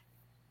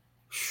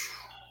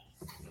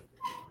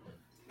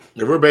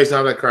 If we're based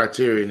on that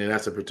criteria, then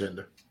that's a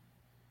pretender.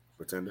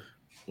 Pretender.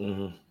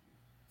 Mm-hmm.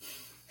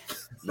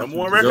 Number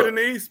one record in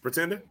the East.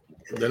 Pretender.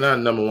 They're not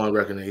number one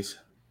record in the East.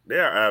 They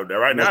are.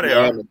 Right now they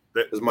are.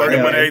 They're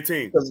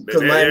 31-18.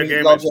 Because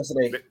Miami lost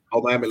yesterday.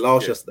 Miami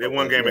lost yesterday. They're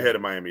one game ahead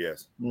of Miami.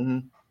 Yes.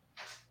 Mm-hmm.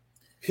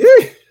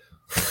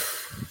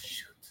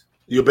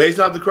 You're based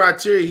off the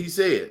criteria he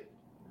said.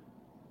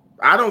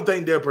 I don't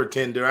think they're a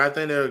pretender. I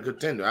think they're a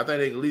contender. I think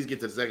they can at least get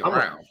to the second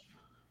round.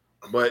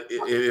 But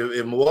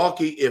if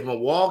Milwaukee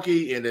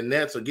and the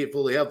Nets will get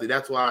fully healthy,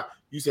 that's why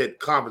you said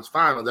conference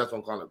finals. That's what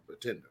I'm calling a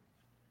pretender.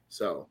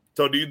 So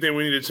do you think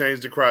we need to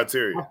change the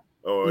criteria,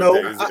 or no?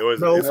 Is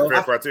it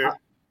fair criteria?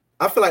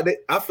 I feel like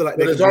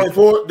there's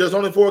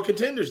only four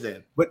contenders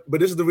then. But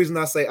this is the reason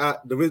I say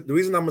the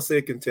reason I'm gonna say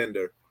a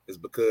contender is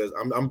because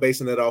I'm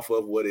basing it off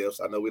of what ifs.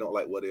 I know we don't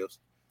like what ifs.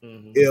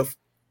 Mm-hmm. If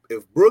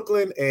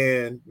Brooklyn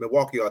and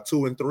Milwaukee are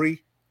 2 and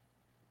 3,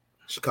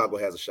 Chicago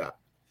has a shot.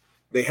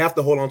 They have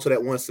to hold on to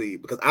that 1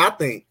 seed because I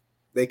think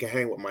they can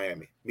hang with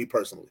Miami. Me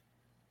personally.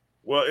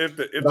 Well, if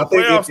the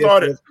playoffs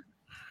started,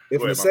 if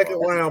in the second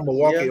round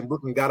Milwaukee and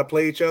Brooklyn got to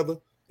play each other,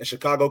 and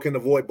Chicago can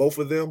avoid both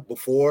of them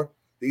before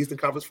the Eastern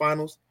Conference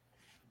Finals,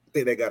 I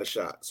think they got a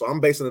shot. So I'm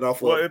basing it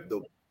off of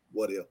the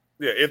what if.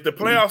 Yeah, if the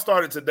playoffs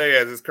started today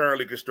as it's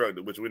currently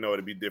constructed, which we know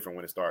it'll be different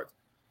when it starts,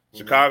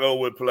 Chicago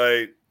would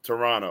play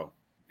Toronto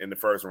in the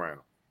first round.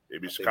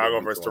 It'd be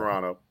Chicago versus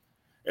Toronto.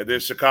 And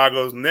then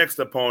Chicago's next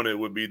opponent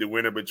would be the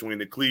winner between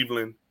the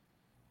Cleveland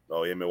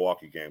and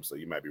Milwaukee game. So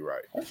you might be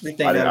right. I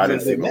didn't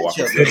see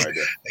Milwaukee right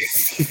there.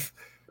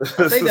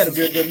 I think that'd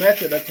be a good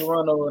matchup, that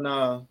Toronto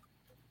and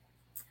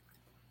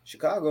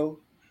Chicago.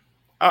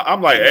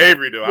 I'm like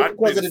Avery though. I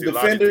because of the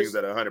defenders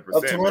at 100%.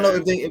 Of Toronto,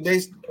 if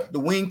they the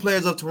wing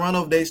players of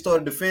Toronto, if they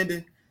started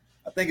defending,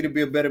 I think it'd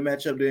be a better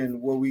matchup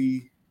than what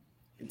we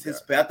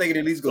anticipate. I think it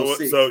at least goes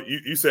 6. So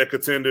you said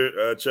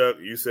contender, Chuck.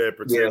 You said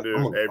pretender.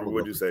 Avery,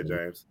 what'd you say,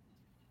 James?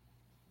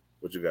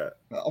 What you got?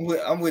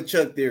 I'm with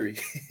Chuck Theory.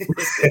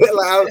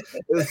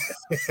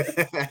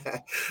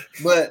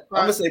 But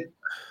I'm gonna say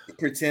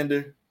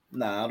pretender.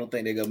 Nah, I don't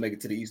think they're gonna make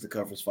it to the Eastern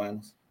Conference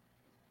Finals.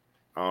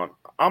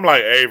 I'm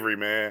like Avery,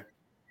 man.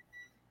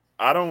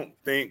 I don't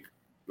think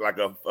like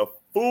a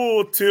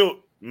full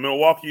tilt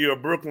Milwaukee or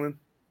Brooklyn.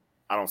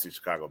 I don't see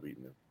Chicago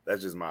beating them.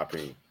 That's just my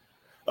opinion.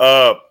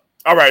 All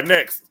right,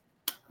 next.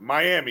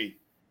 Miami.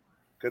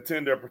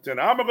 Contender,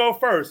 pretender. I'm gonna go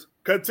first.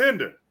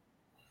 Contender.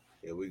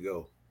 Here we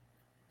go.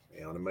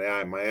 On the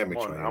Miami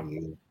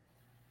train,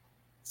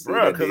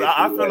 bro. Because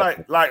I feel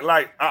like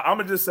I'm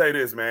gonna just say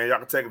this, man. Y'all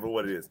can take it for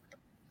what it is.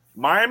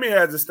 Miami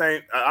has the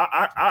same.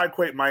 I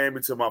equate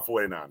Miami to my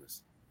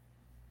 49ers.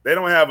 They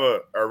don't have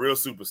a real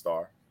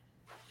superstar.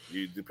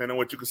 You depending on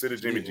what you consider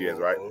Jimmy G as,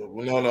 right?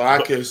 No,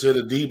 I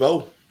consider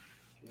Debo.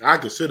 I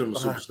consider him a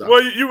superstar.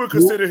 Well, you would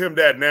consider him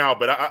that now,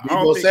 but I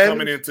don't think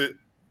coming into.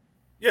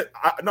 Yeah,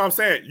 I'm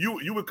saying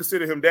you would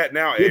consider him that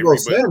now. Avery,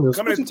 what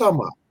you talking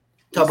about?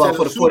 Talk about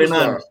for the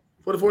 49ers.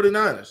 For the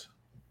 49ers.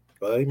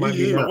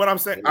 What I'm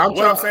saying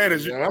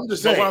is,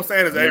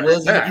 Avery,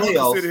 you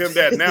consider him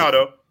that now,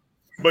 though.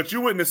 But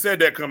you wouldn't have said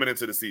that coming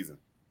into the season.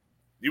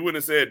 You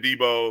wouldn't have said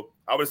Debo.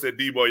 I would have said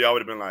Debo. Y'all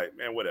would have been like,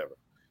 man, whatever.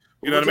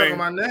 You know what I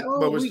mean? I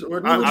know we're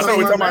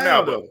talking about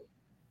now, though.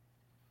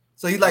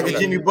 So he's like the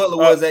Jimmy Butler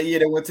was that year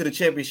that went to the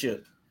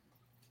championship.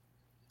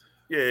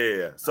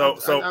 Yeah. So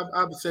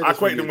I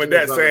equate them with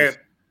that saying.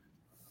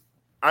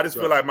 I just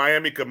feel like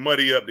Miami could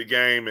muddy up the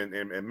game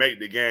and make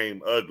the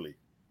game ugly.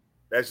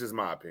 That's just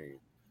my opinion.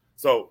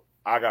 So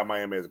I got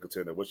Miami as a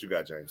contender. What you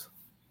got, James?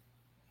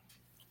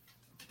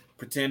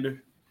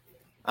 Pretender.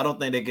 I don't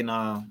think they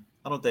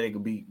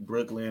can beat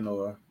Brooklyn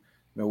or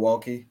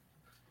Milwaukee.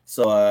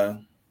 So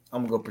I'm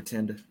gonna go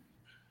pretender.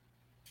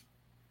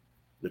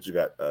 What you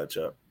got,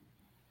 Chuck?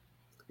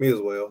 Me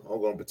as well.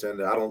 I'm going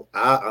pretender.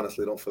 I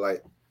honestly don't feel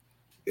like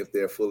if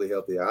they're fully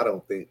healthy, I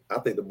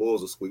think the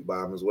Bulls will squeak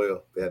by them as well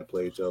if they had to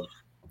play each other.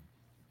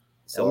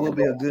 So it would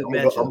be a good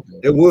matchup.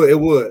 It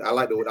would.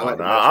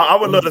 I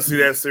would love to see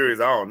that series.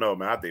 I don't know,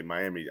 man. I think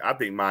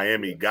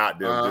Miami got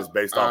them just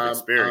based off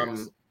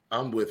experience.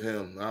 I'm with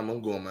him.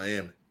 I'm going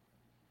Miami.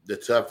 The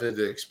toughness,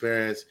 the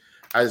experience.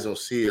 I just don't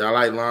see it. I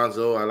like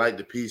Lonzo. I like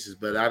the pieces,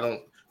 but I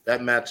don't.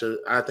 That matchup,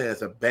 I think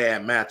it's a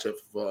bad matchup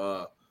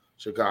for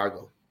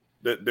Chicago.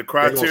 The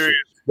criteria.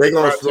 They're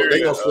gonna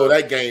slow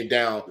that game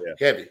down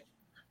heavy.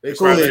 The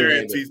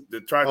criteria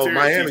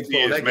Miami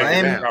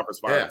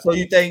down. So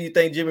you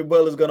think Jimmy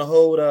Butler's gonna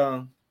hold?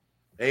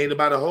 Ain't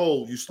about to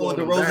hold. You slow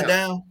the Rosen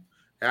down.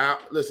 Now,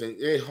 listen,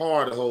 it's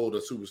hard to hold a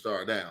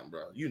superstar down,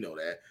 bro. You know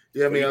that.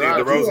 Yeah, I mean, You a think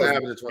lot of things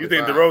happen at 25. You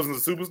think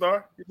DeRozan's a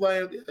superstar? He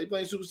playing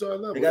superstar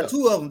level. They got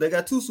two of them. They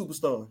got two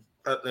superstars.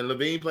 And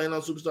Levine playing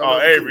on superstar Oh,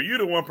 level. Avery, too. you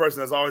the one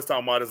person that's always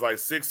talking about there's like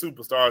 6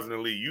 superstars in the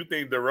league. You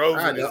think DeRozan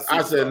I know. is a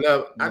I said superstar?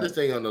 level. I just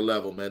think on the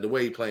level, man. The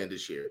way he playing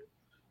this year,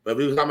 but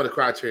we was talking about the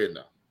criteria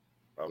now.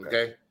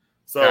 Okay.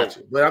 So,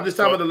 Gotcha. But I'm just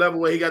talking about the level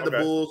where he got the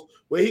okay. Bulls.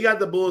 Where he got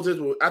the Bulls is,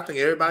 I think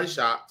everybody's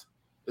shocked.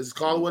 This is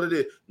call it what it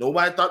is.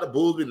 Nobody thought the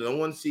Bulls would be the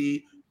number 1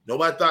 seed.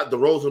 Nobody thought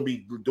DeRozan would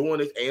be doing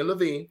this, and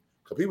Levine.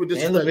 Because people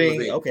disrespect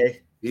Levine.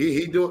 Okay.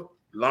 He do it.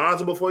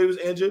 Lonzo before he was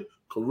injured.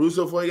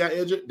 Caruso before he got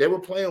injured. They were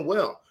playing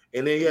well.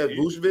 And then he had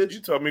Vucevic.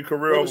 You told me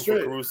Carrillo was for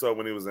straight. Caruso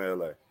when he was in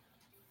LA.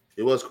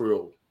 It was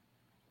Carrillo.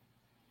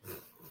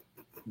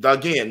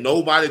 Again,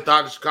 nobody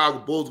thought the Chicago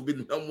Bulls would be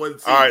the number 1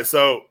 seed. All right,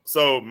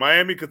 so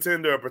Miami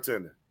contender or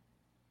pretender?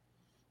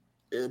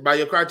 By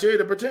your criteria,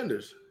 the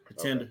pretenders.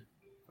 Pretender.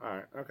 Okay. All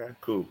right, okay,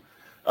 cool.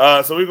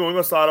 So we're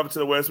gonna start up to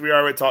the West. We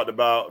already talked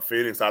about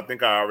Phoenix. I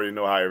think I already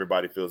know how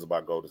everybody feels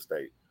about Golden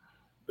State.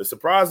 The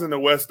surprise in the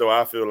West, though,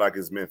 I feel like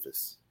is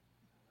Memphis.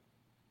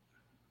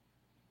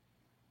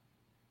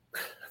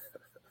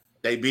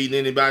 They beating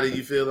anybody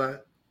you feel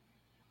like?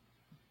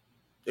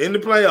 In the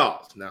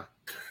playoffs now.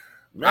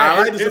 Man, I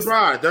like the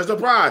surprise. There's a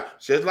surprise.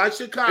 Just like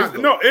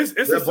Chicago. It's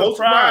They're a both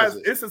surprise.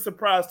 surprises. It's a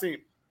surprise team.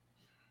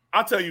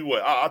 I'll tell you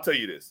what. I'll tell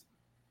you this.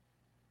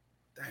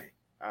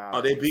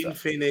 Dang. They beating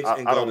Phoenix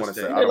and I don't Golden want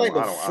to State. say. They're like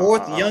the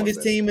fourth I don't youngest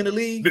wanna say. team in the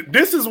league.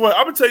 This is what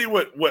I'm gonna tell you.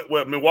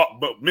 What Milwaukee,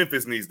 but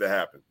Memphis needs to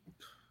happen.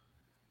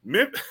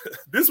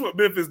 This is what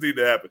Memphis need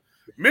to happen.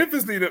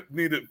 Memphis need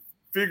to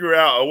figure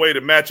out a way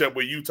to match up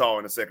with Utah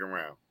in the second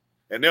round,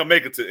 and they'll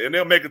make it to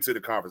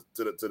the conference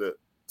to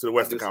the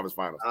Western Conference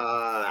Finals.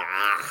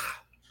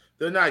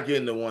 They're not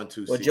getting the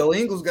 1-2 But seed. Joe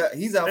Ingles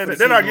he's out. And For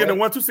they're not season, getting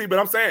right? the 1-2 seed, but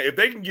I'm saying if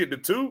they can get the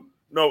 2,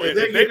 no, If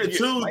they get the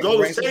 2, Might Golden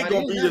bring State somebody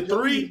gonna be in the now,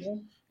 Joe 3. Ingles.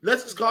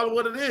 Let's just call it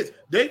what it is.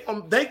 They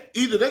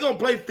either they're gonna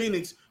play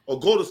Phoenix or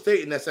Golden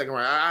State in that second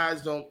round. I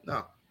just don't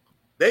know.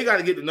 They got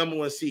to get the number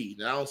 1 seed,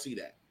 and I don't see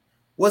that.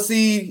 What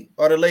seed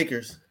are the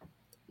Lakers?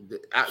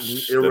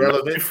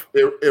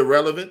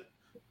 Irrelevant.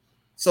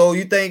 So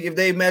you think if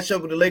they match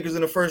up with the Lakers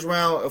in the first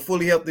round, a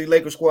fully healthy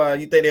Lakers squad,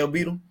 you think they'll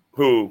beat them?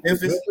 Who?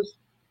 Memphis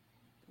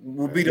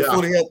will beat a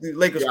fully healthy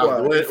Lakers Yeah,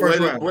 squad in the first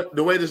round.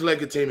 the way this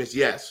Lakers team is,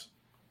 yes.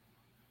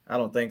 I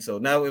don't think so.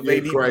 Now if You're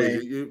AD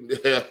crazy.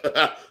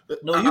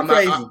 No,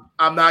 crazy.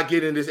 I'm not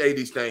getting this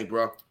AD thing,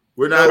 bro.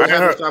 We're not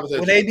having this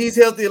conversation. When AD's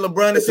healthy and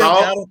LeBron is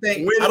healthy, I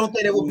don't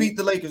think they will beat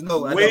the Lakers.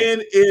 No, I don't.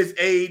 When is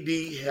AD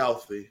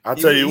healthy? I'll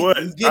tell you what.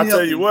 He's getting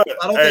healthy. I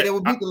don't think they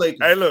will beat the Lakers.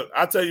 Hey, look,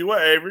 I'll tell you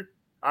what, Avery.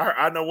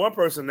 I know one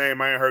person's name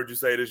I ain't heard you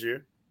say this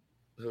year.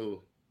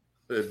 Who?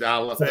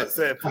 Dollar.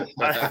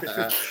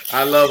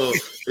 I love him.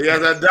 He has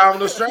that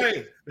domino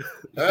strain.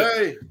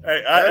 Hey,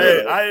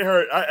 I ain't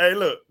heard. Hey,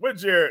 look, what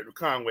Jared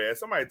Conway at?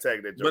 Somebody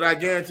tag that. But I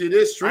guarantee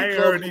this street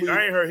clothes. I ain't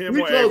heard him.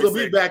 Street clothes will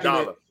be back in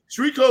it.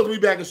 Street clothes will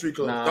be back in street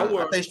clothes. Nah, Don't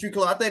worry. I think street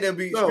clothes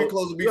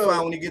will be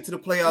fine when you get to the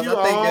playoffs.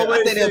 I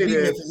think they'll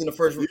beat Memphis in the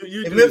first round.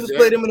 If Memphis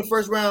play them in the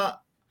first round,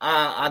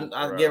 I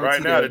guarantee.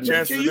 Right now, the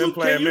chances of them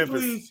playing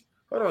Memphis.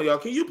 Hold on, y'all.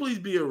 Can you please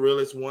be a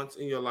realist once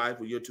in your life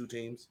with your two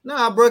teams?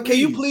 Nah, bro. Can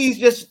you please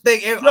just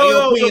think your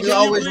opinion is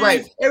always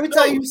right? Every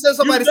time you say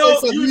somebody say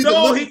something, you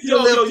know he's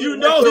going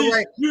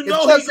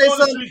to say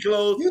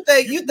something. You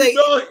think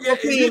your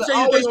opinion is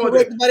always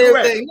correct about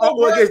everything.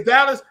 Against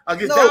Dallas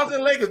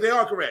and Lakers, they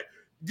are correct.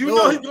 You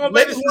know he's going to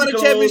make Lakers won a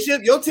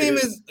championship. Your team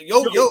is I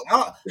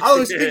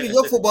only speak of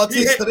your football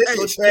team, so they're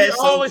so trash. He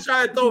always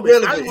trying to throw me. I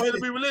just want him to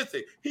be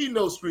realistic. He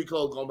knows street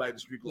clothes going back to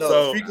street clothes.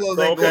 No, street clothes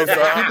ain't going.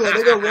 Street clothes,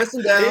 they gonna rest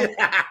him down.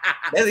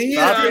 He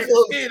already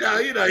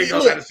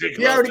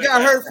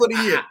got hurt for the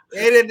year.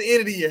 And at the end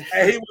of the year,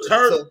 and he was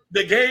hurt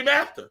the game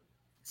after.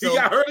 He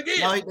got hurt again.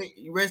 No,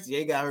 he rested.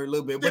 He got hurt a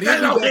little bit, but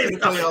he'll be back in the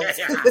playoffs.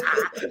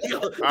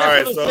 All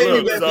right, so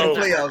look, we're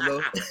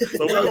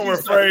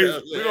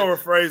gonna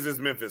rephrase this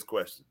Memphis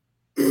question.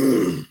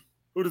 Who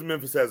does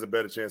Memphis has a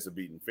better chance of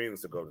beating,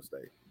 Phoenix or Golden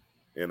State,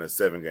 in a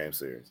 7-game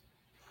series?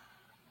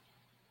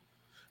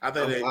 I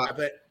think.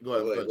 Go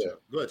ahead,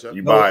 Chuck.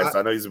 You biased.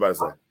 I know he's about to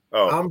say.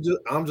 Oh,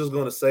 I'm just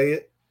gonna say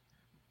it.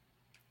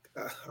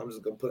 I'm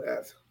just gonna put.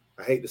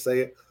 I hate to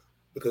say it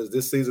because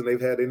this season they've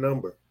had their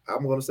number.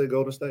 I'm gonna say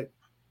Golden State.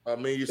 I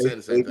mean, you're saying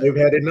the same thing. They've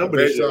had their number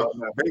this year.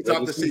 Based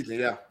off the season,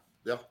 yeah.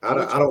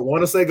 I don't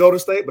want to say Golden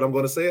State, but I'm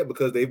going to say it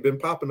because they've been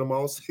popping them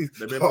all season.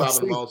 They've been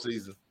popping them all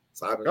season.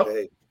 I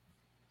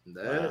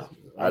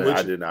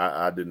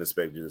didn't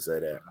expect you to say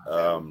that.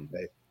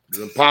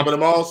 They've been popping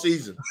them all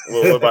season.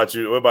 What about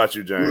you? What about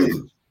you,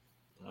 James?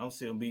 I don't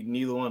see them beating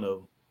neither one of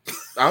them.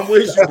 I'm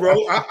with you,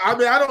 bro. I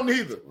mean, I don't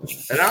either,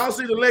 and I don't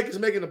see the Lakers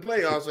making the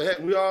playoffs. So heck,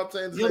 we all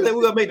saying. You don't think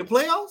we're gonna make the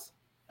playoffs?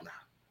 Nah,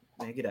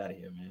 man, get out of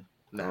here, man.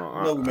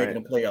 No, we're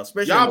making the playoffs.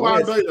 Especially y'all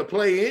about to make the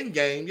play-in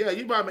game. Yeah,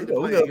 you about to make the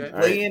play-in game.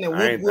 Play in and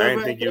I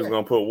didn't think you was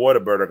gonna put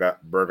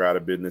Whataburger out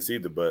of business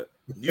either, but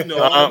you know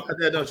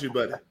that, don't you,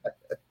 buddy?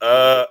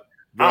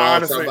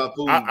 Honestly,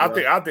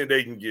 I think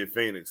they can get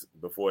Phoenix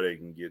before they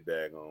can get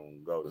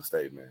Golden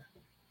State, man.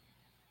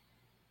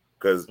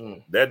 Because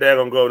that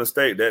daggone Golden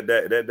State, that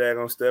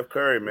daggone Steph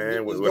Curry,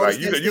 man, like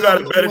you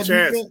got a better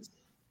chance.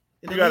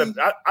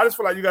 I just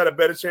feel like you got a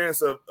better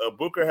chance of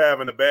Booker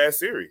having a bad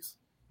series.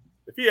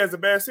 If he has a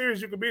bad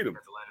series, you can beat him.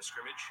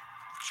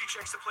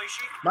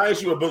 My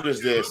issue with Booker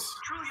is this: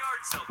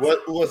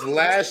 what was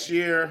last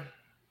year?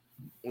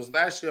 Was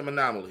last year an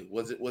anomaly?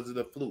 Was it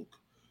a fluke?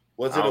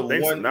 Was it a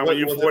one? So. Not when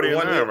you're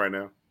 49 right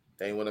now.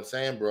 That ain't what I'm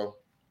saying, bro.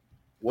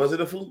 Was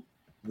it a fluke?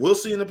 We'll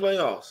see in the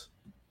playoffs.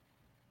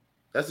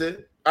 That's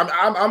it.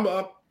 I'm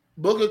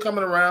Booker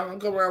coming around. I'm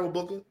coming around with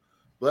Booker,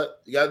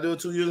 but you got to do it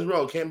 2 years in a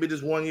row. It can't be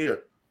just 1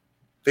 year.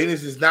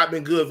 Phoenix has not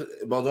been good.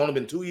 It's only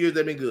been 2 years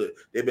they've been good.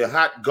 They've been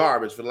hot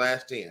garbage for the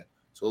last 10.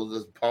 So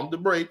let's pump the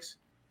brakes.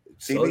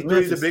 CP3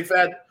 is a big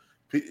factor.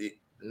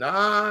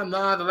 Nah.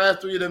 The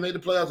last 3 years they made the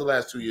playoffs the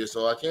last 2 years,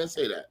 so I can't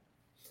say that.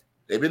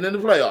 They've been in the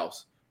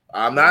playoffs.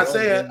 I'm not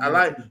saying I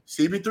like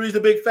CP3 is a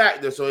big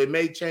factor, so it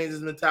may change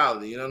his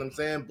mentality. You know what I'm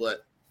saying?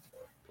 But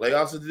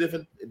playoffs is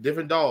a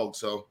different dog.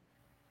 So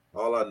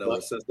all I know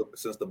is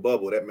since the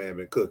bubble, that man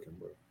been cooking,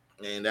 bro.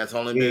 And that's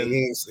only been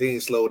he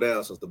ain't slowed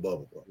down since the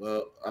bubble, bro.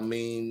 Well, I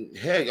mean,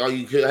 heck, all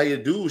you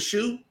do is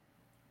shoot.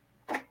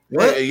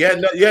 What? You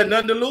had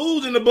nothing to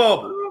lose in the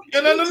bubble. You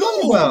had nothing to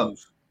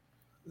lose.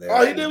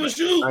 All he did was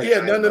shoot. He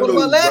had nothing to lose.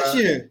 What about last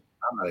year?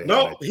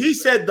 No, he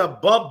said the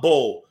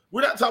bubble.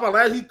 We're not talking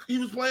about last. He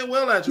was playing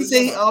well last year.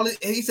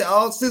 He said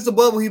all since the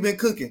bubble he been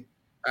cooking.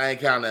 I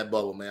ain't counting that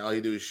bubble, man. All he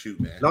do is shoot,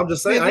 man. No, I'm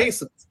just saying.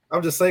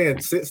 I'm just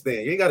saying since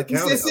then. You ain't got to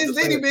count. Since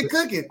then he been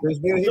cooking.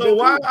 So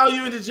why are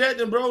you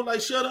interjecting, bro?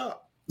 Like, shut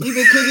up. He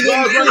been cooking. You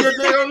always running your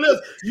damn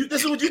lips.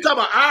 This is what you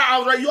talking about. I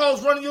was right. You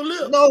always running your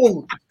lips.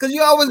 No, because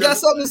you always got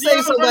something to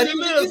say. Somebody,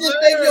 you just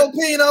make your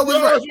opinion always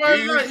right.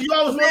 You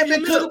always running your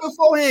lips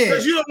beforehand.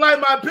 Because you don't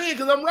like my opinion.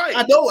 Because I'm right.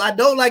 I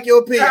don't like your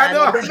opinion. I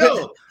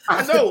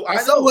know. I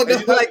someone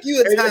don't like you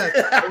at times.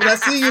 When I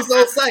see you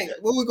on site,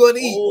 what we going to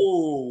eat?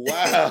 Oh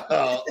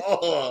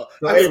wow!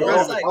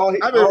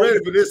 I've been ready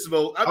for this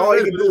smoke. All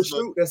he can do is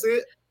shoot. That's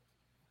it.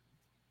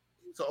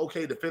 He's an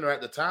okay defender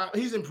at the time.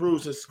 He's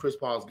improved since Chris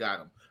Paul's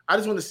got him. I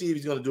just want to see if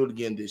he's going to do it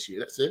again this year.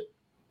 That's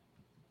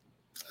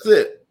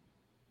it.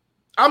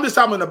 I'm just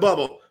talking in the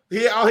bubble.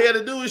 All he had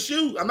to do is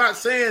shoot. I'm not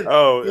saying.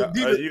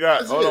 You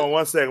got. Hold on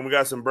 1 second. We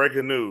got some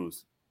breaking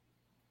news.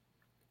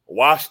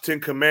 Washington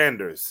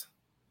Commanders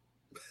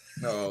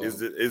is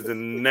the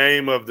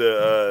name of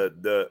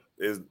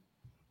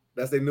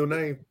that's their new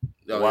name.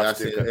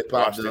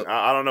 Washington.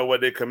 I don't know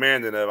what they're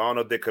commanding of. I don't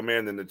know if they're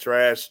commanding the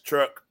trash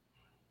truck.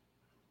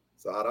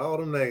 So out of all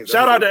them names,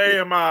 shout out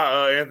to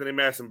AMI Anthony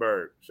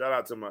Massenberg. Shout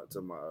out to my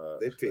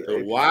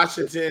the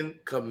Washington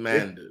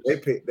Commanders. They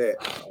picked that.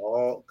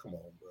 Oh, come on,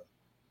 bro.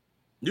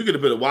 You could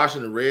have put a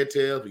Washington Red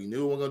Tails, but you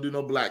knew we weren't gonna do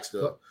no black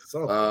stuff.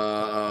 You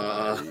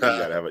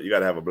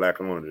gotta have a black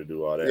owner to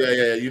do all that.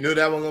 Yeah. You knew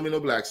that wasn't gonna be no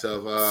black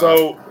stuff.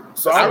 So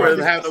I'd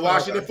rather have the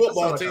Washington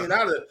football team.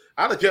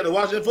 I'd have kept the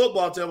Washington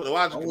football team with the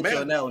Washington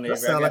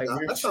Commanders. That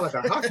sound like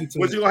a hockey team.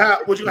 What you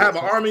gonna have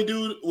an Army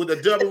dude with a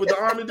W with the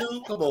Army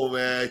dude? Come on,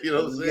 man. You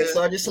know what I'm saying?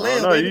 Sergeant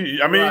Slam. You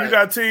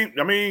got team.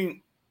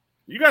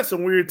 You got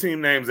some weird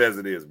team names as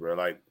it is, bro.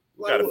 Like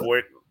you got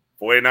a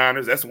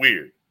 49ers. That's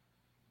weird.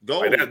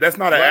 Like that's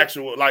not an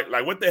actual like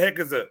what the heck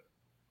is a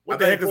what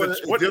the heck is a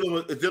what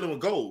it's dealing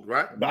with gold,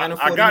 right?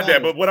 I got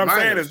that, but what I'm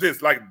saying is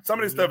this: like some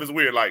of this stuff is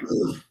weird, like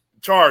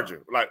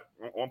charger. Like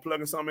I'm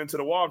plugging something into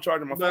the wall,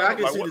 charging my phone. I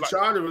can see the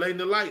charger relating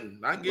to lightning.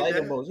 I can get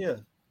that. Yeah.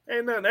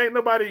 Ain't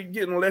nobody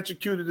getting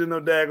electrocuted in no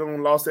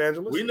daggone Los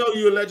Angeles. We know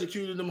you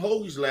electrocuted them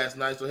hoes last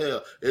night, so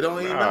hell, it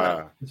don't even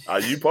matter.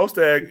 You supposed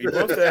to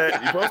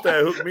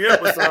hook me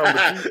up with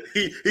something.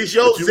 He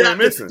showed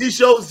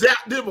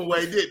zapped them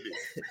away, didn't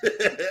he?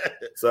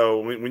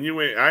 So when you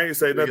went, I ain't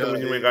say nothing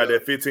when you went got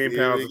that 15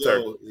 pounds of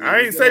turkey.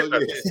 I ain't say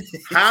nothing.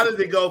 How did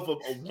it go from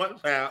 1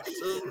 pound,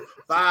 2,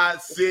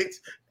 5,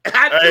 6?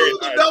 I knew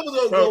the numbers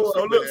was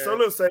going up. So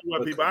let's say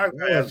what people. I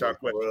ask y'all a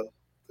question.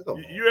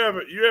 You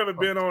ever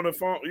been on the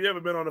phone? You ever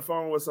been on the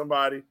phone with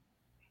somebody,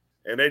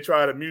 and they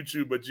try to mute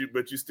you, but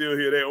you still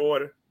hear their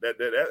order?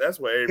 That's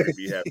what Avery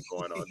be having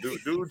going on.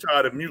 Dude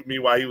tried to mute me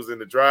while he was in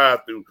the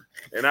drive-through,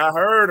 and I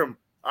heard him.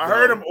 I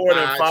heard him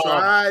ordering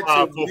five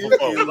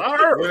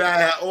when I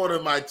had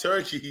ordered my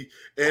turkey,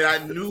 and I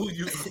knew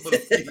you were going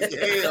to be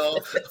hell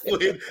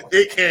when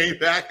it came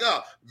back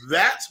up.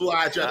 That's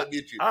why I tried to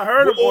mute you. I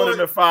heard him ordering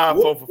the 5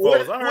 4 for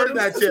 4s. What did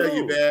I tell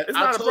you, man? It's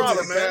not a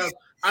problem, man.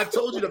 I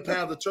told you the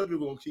pounds of turkey were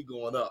going to keep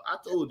going up. I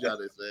told y'all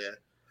this, man.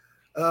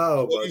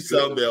 Oh, you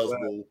something else,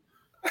 boo.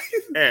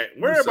 And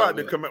where about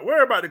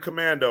the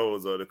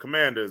commandos or the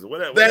commanders or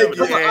whatever? I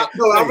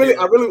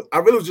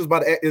really was just about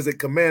to ask, is it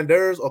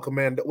commanders or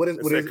commando? What is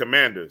it?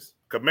 Commanders.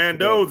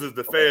 Commandos is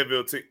the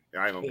Fayetteville team.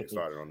 I ain't gonna get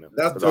started on them.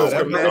 That's good.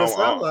 I don't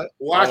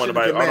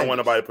want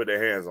nobody to put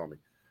their hands on me.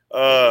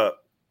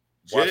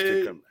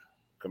 Washington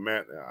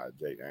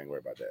Jake, I ain't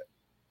worried about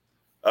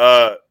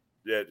that.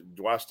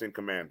 Washington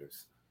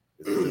Commanders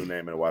is the new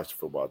name of the Washington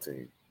football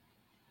team.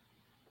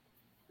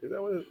 Is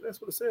that that's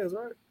what it says,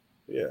 right?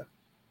 Yeah.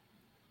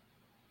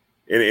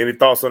 Any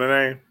thoughts on the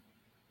name?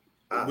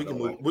 We can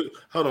move.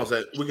 Hold on a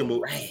second. We can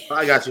move.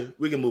 I got you.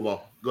 We can move on.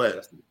 Go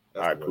ahead.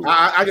 All right, cool.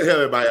 I can help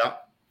everybody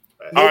out.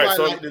 All right,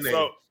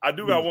 so I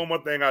do got one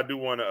more thing I do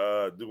want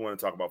to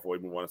talk about before we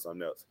move on to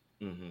something else.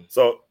 Mm-hmm.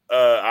 So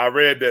I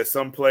read that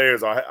some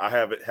players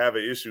have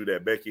an issue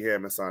that Becky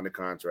Hammon signed a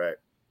contract,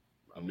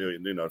 $1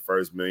 million, the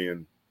first $1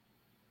 million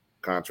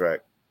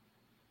contract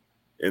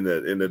in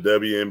the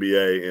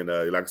WNBA, and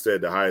like I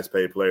said, the highest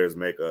paid players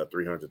make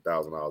 $300,000.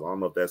 I don't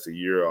know if that's a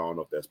year, or I don't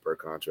know if that's per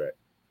contract.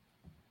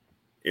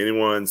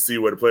 Anyone see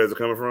where the players are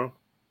coming from?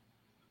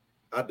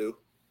 I do.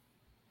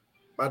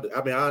 I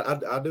mean,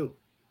 I do.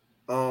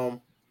 I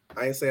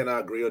ain't saying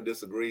I agree or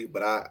disagree,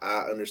 but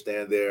I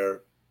understand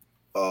their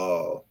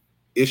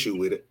issue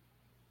with it.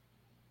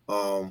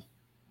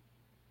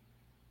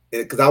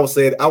 Because I would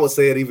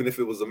say it even if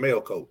it was a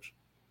male coach.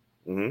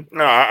 Mm-hmm.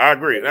 No, I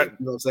agree. You know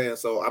what I'm saying?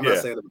 So I'm not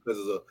saying it because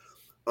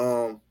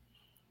of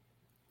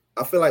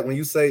I feel like when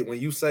you say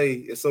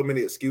it's so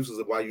many excuses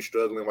of why you're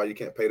struggling, why you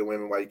can't pay the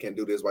women, why you can't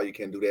do this, why you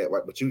can't do that,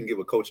 but you can give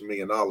a coach $1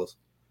 million.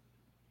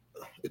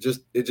 It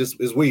just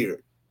is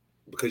weird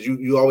because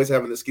you always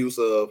have an excuse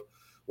of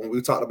when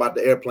we talked about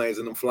the airplanes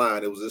and them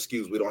flying, it was an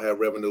excuse. We don't have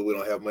revenue, we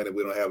don't have money,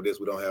 we don't have this,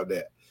 we don't have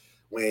that.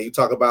 When you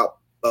talk about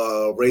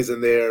raising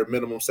their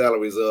minimum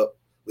salaries up,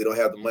 we don't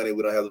have the money,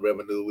 we don't have the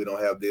revenue, we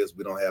don't have this,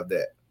 we don't have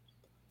that.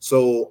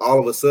 So all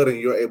of a sudden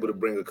you're able to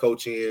bring a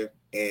coach in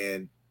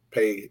and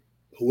pay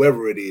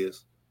whoever it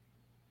is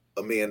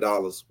 $1 million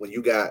when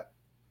you got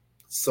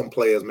some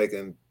players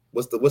making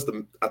what's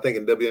the I think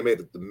in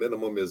WNBA the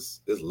minimum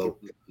is low.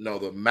 No,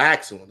 the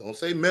maximum. Don't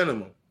say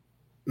minimum.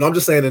 No, I'm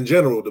just saying in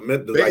general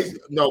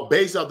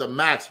based off the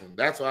maximum.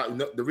 That's why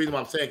the reason why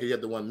I'm saying because you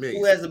have the $1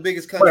 million. Who has the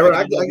biggest contract?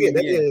 Right, I get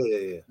that.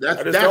 Yeah.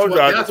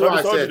 That's why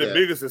I said the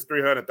biggest is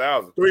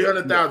 300,000.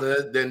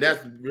 300,000. Then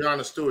that's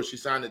Brianna Stewart. She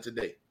signed it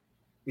today.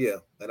 Yeah,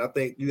 and I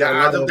think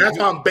that's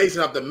why I'm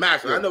basing off the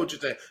maximum. I know what you're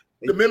saying.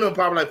 The minimum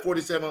probably like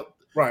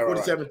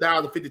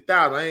 47,000,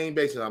 50,000. I ain't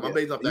basing off. I'm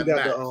basing off that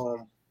max.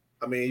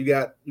 I mean, you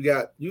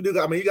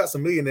got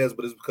some millionaires,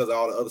 but it's because of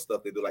all the other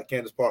stuff they do. Like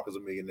Candace Parker's a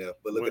millionaire,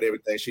 but look at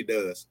everything she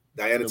does.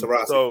 Diana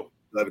Taurasi,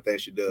 everything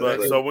she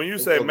does. So when you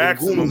say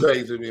maximum,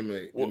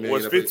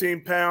 was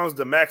 15 pounds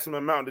the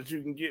maximum amount that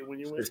you can get when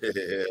you win?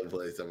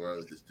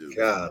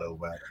 God, oh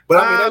my! But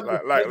I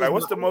mean,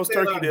 what's the most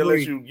turkey they'll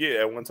let you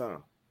get at one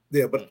time?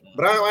 Yeah, but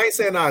I ain't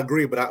saying I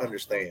agree, but I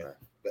understand.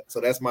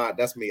 So that's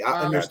me.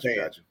 I understand.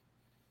 Got you.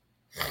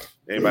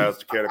 Anybody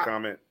else care to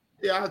comment?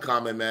 Yeah, I'll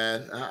comment,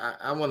 man.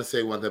 I want to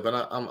say one thing, but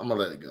I'm gonna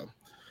let it go.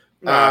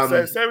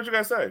 Say what you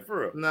gotta say,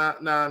 for real. Nah.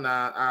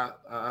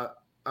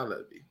 I'll let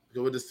it be.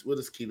 We'll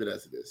just keep it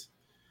as it is.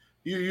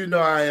 You know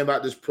I am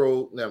about this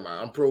pro. Never mind.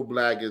 I'm pro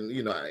black, and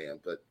you know I am,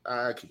 but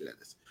I keep it as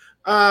this.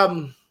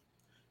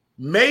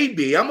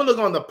 Maybe I'm gonna look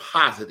on the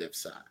positive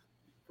side.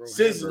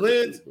 Since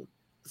Liz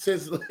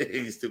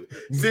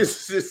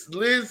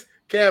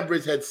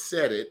Cambridge had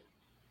said it,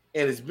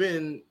 and it's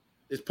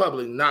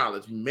public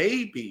knowledge,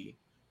 maybe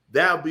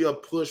that'll be a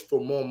push for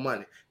more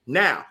money.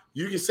 Now,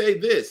 you can say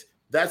this,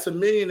 that's a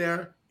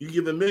millionaire, you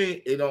give $1 million,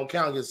 it don't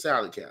count against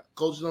salary cap.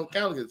 Coaches don't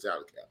count against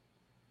salary cap.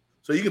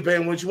 So you can pay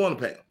them what you want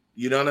to pay them.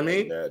 You know what I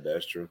mean? Yeah,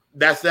 that's true.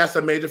 That's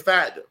a major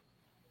factor.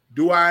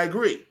 Do I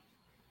agree?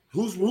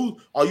 Who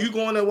are you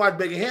going to watch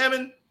Becky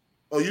Hammon?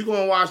 Or are you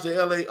going to watch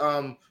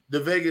the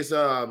Vegas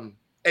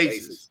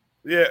Aces?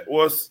 Yeah,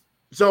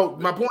 so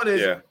my point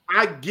is,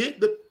 I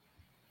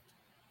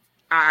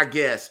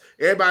guess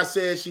everybody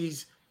says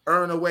she's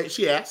earned her way.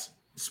 She has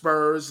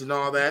Spurs and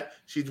all that.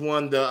 She's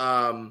won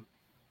the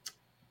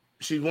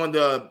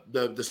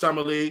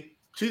summer league.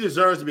 She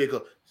deserves to be a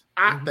coach.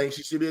 I think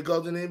she should be a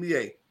coach in the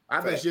NBA.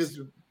 I think she's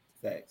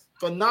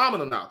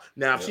phenomenal now.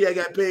 Now, if she had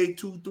got paid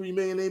 $2-3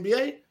 million in the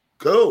NBA,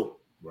 cool.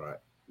 Right.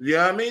 You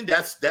know what I mean?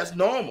 That's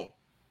normal.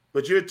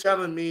 But you're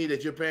telling me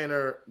that you're paying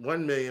her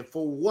 $1 million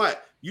for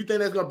what? You think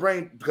that's gonna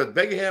bring, because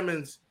Becky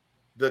Hammon's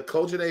the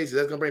coach of the Aces,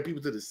 that's gonna bring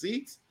people to the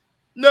seats?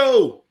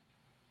 No.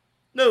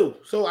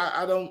 So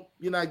I don't.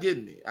 You're not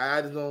getting me.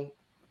 I just don't,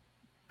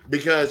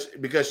 because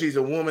she's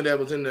a woman that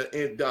was in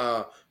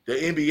the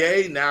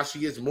NBA. Now she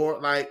gets more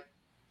like.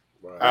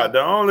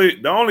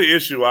 The only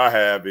issue I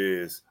have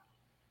is,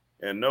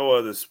 in no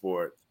other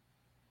sport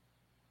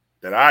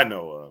that I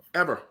know of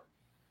ever.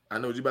 I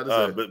know what you're about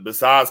to say. But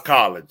besides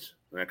college,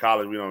 and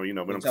college we don't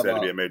consider it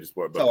to be a major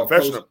sport, but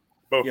professional,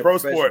 pro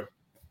sport,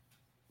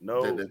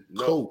 no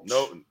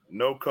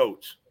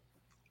coach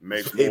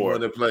makes more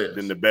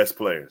than the best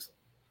players.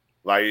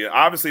 Like,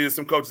 obviously, there's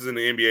some coaches in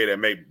the NBA that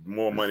make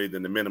more money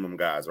than the minimum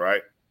guys,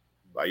 right?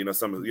 Like, you got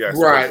some coaches in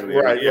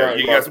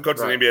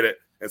the NBA that,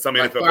 and some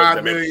like NFL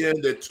 $5 million,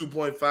 the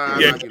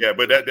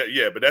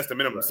 2.5. But that's the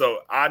minimum. Right. So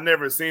I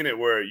never seen it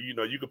where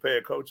you could pay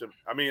a coach.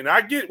 I mean,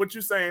 I get what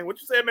you're saying.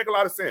 What you say make a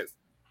lot of sense.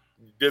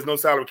 There's no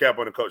salary cap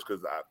on the coach,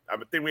 because I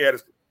think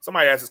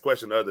somebody asked this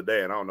question the other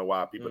day, and I don't know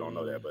why people don't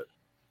know that, but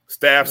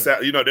staff,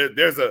 there's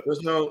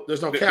no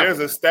cap. There's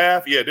a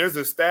staff. Yeah, there's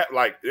a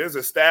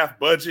staff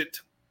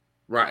budget.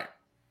 Right.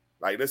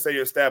 Like, let's say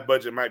your staff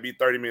budget might be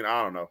 $30 million.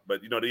 I don't know,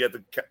 but you have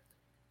to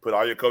put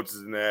all your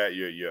coaches in that,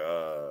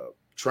 your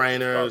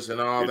trainers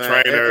and all your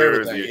that.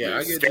 trainers, everything.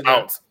 your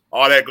scouts,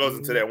 all that goes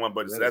into that one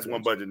budget. So that's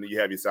one budget, and you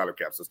have your salary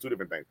cap. So it's two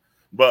different things.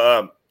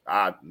 But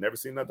I've never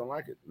seen nothing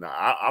like it. Now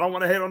I don't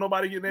want to hate on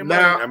nobody getting their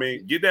money. I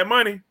mean, get that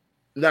money.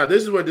 Now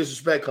this is where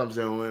disrespect comes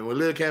in. When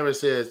Lil Cameron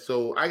says,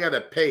 "So I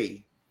gotta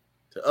pay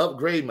to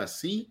upgrade my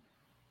seat."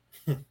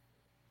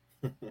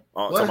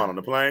 Talking on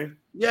the plane.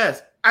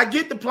 Yes, I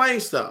get the plane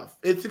stuff.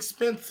 It's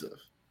expensive,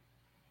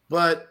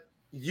 but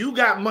you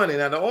got money.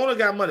 Now the owner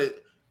got money.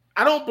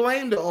 I don't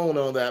blame the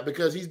owner on that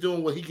because he's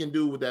doing what he can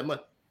do with that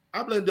money.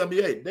 I blame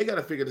WA. They got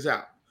to figure this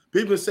out.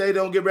 People say they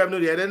don't get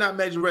revenue. Yeah, they're not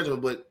major revenue,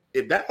 but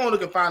if that owner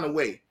can find a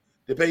way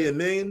to pay $1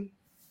 million,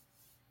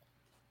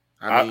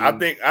 I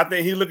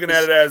think he's looking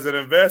at it as an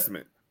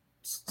investment.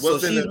 So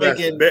she's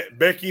making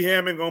Becky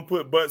Hammond gonna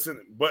put butts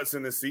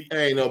in the seat.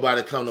 Ain't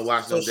nobody come to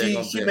watch. So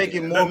she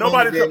making more.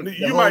 Nobody.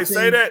 You might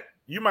say team. that.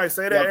 You might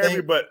say that,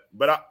 Avery, but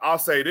I'll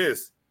say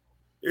this: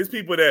 it's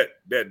people that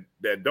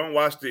don't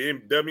watch the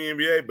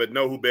WNBA but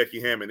know who Becky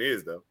Hammond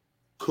is, though.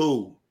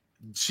 Cool.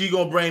 She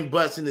gonna bring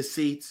butts in the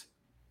seats?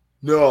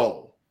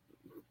 No.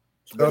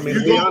 I mean,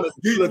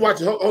 you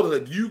watch. Hold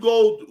on. You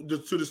go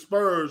to the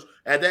Spurs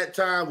at that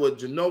time with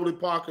Ginobili,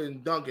 Parker,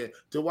 and Duncan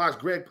to watch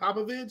Greg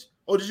Popovich,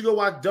 or did you go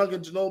watch Duncan,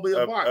 Ginobili,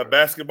 and Parker? A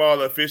basketball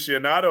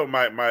aficionado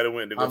might have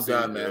went to go see.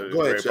 I'm done, man.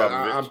 Go ahead, Chuck.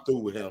 I'm through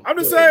with him. I'm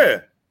just saying.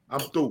 I'm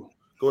through.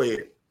 Go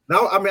ahead.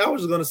 Now, I mean, I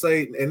was just gonna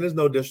say, and there's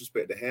no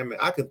disrespect to Hammond.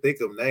 I can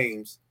think of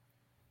names,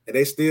 and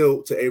they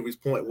still, to Avery's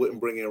point, wouldn't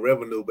bring in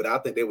revenue, but I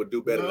think they would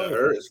do better than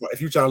her.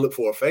 If you're trying to look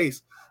for a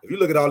face, if you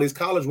look at all these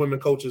college women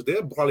coaches,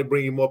 they'll probably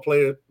bring you more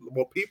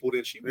people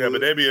than she would. Yeah, but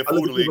they'd be a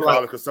food league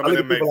college because some of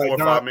them make $4 or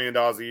 $5 million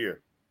a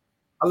year.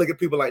 I look at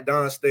people like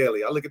Don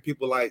Staley. I look at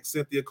people like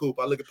Cynthia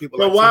Cooper. I look at people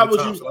but like. Why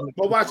would you?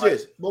 But watch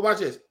this. But watch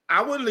this.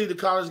 I wouldn't leave the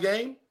college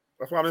game.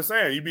 That's what I'm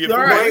saying. You'd be.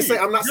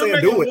 I'm not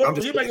saying do it. I'm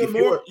just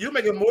you're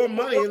making more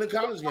money in the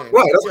college game.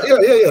 Right.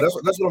 Yeah. That's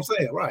what I'm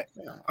saying. Right.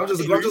 Yeah, I'm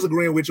just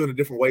agreeing with you in a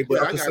different way, but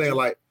I'm just saying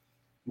like,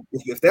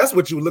 if that's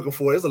what you're looking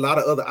for, there's a lot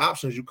of other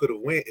options you could have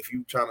went if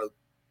you trying to.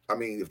 I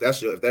mean, if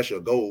that's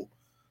your goal.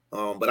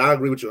 But I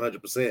agree with you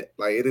 100%.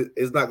 Like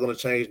it's not going to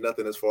change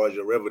nothing as far as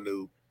your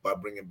revenue by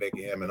bringing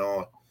Becky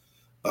Hammond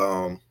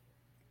on.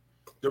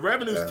 The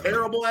revenue is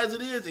terrible as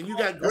it is, and you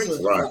got great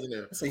stars in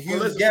there. It's a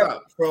huge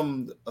gap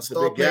from a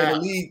star player in the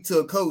league to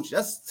a coach.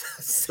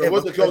 So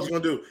what's the coach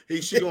gonna do?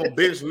 She gonna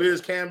bench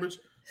Liz Cambridge?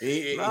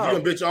 He gonna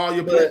bench all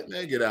your players?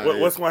 Man, get out of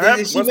here. What's gonna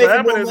happen? Is she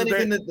making more money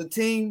than the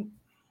team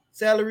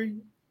salary?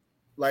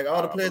 Like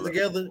all the players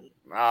together?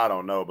 I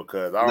don't know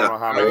because I don't know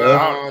how many.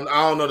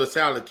 I don't know the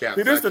salary cap.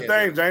 See, this is the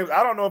thing, James.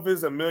 I don't know if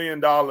it's $1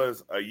 million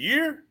a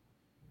year.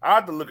 I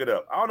have to look it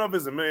up. I don't know if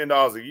it's $1 million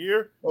a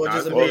year or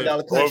just $1 million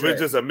contract. Or if it's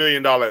just $1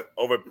 million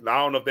over. I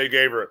don't know if they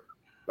gave her,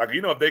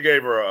 if they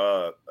gave her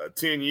a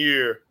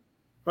 10-year,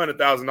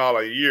 $100,000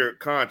 a year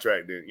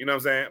contract. Then you know what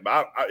I'm saying.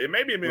 But it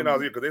may be $1 million a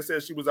year because they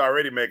said she was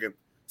already making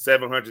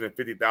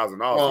 $750,000.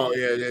 Oh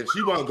yeah.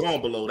 She wasn't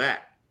going below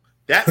that.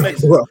 That makes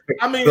sense.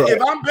 I mean, if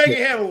I'm Becky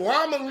Hammond,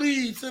 why I'm a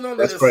lead sitting on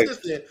the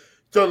assistant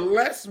to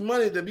less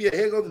money to be a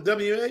head coach in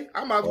WNBA,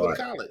 I might go to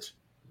college.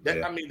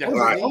 I mean, that's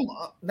right.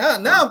 Now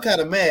I'm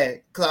kind of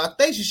mad because I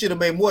think she should have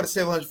made more than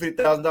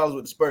 $750,000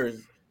 with the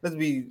Spurs. Let's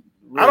be.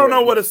 I don't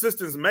know what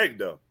assistants make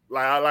though.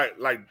 I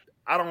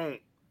don't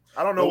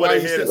know what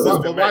they head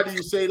assistant. But why do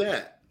you say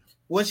that?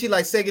 Was she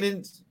like second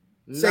at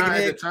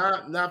the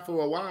time? Not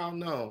for a while.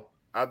 No.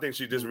 I think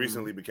she just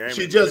recently became.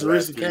 She just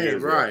recently came.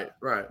 Right.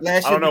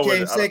 Last year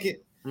became second.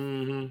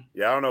 Mm-hmm.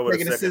 Yeah, I don't know what a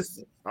second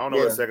assistant. I don't know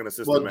what a second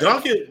assistant.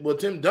 Well,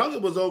 Tim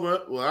Duncan was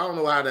over. Well, I don't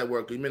know how that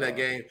worked. He made that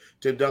game.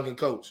 Tim Duncan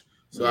coach.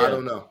 So I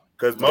don't know.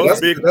 Because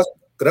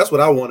that's what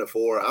I wanted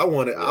for her. I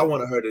wanted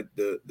her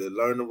to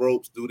learn the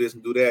ropes, do this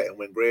and do that. And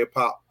when Greg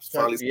Pop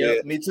finally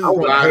said, "Me too,"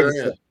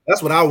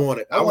 that's what I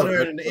wanted. I wanted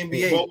her in the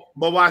NBA.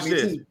 But watch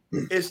this.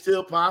 It's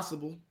still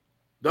possible.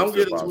 Don't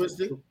get it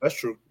twisted. That's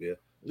true. Yeah.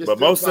 But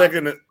most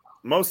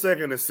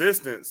second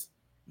assistants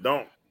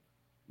don't.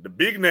 The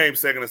big name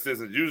second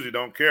assistants usually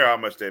don't care how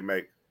much they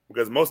make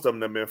because most of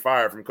them have been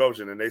fired from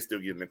coaching and they still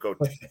getting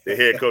the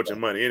head coaching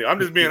money. Anyway, I'm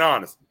just being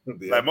honest.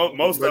 Like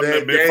most of them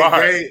have been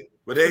fired,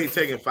 but they ain't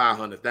taking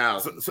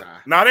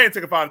 $500,000. No, they ain't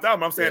taking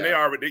 $500,000. I'm saying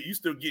you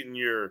still getting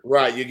your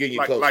right. You're getting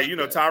your coach.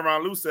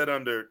 Tyronn Lue said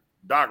under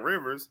Doc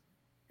Rivers,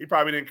 he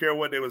probably didn't care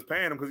what they was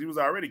paying him because he was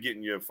already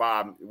getting your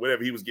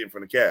whatever he was getting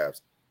from the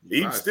Cavs.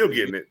 He's still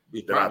getting it.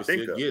 I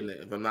think of. Getting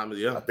it, if I'm not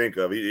mistaken. I think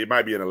of it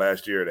might be in the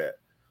last year of that.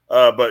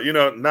 But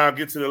now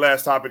get to the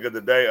last topic of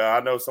the day. I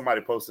know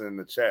somebody posted in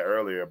the chat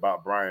earlier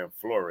about Brian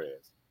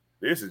Flores.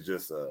 This is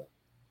just I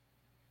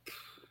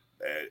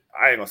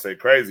ain't gonna say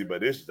crazy,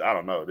 but I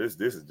don't know. This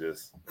is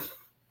just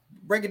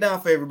break it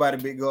down for everybody,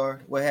 Big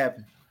Guard. What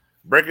happened?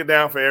 Break it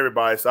down for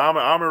everybody. So I'm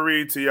gonna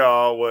read to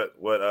y'all what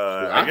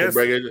I guess.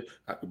 I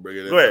can break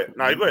it. Go ahead.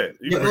 No, go ahead.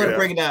 You go ahead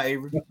break it down,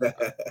 Avery.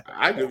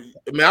 I'm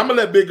gonna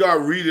let Big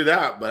Guard read it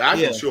out, but I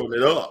can shorten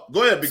it up.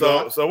 Go ahead, Big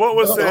Guard. So what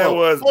was said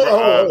was hold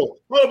on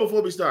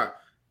before we start.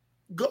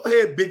 Go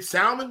ahead, Big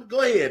Salmon.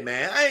 Go ahead,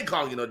 man. I ain't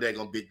calling you no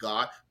daggone Big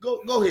Guard.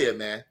 Go ahead,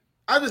 man.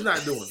 I'm just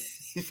not doing it.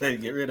 He's trying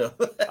to get rid of.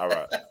 All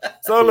right.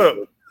 So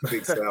look.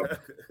 Big Sam. Dude,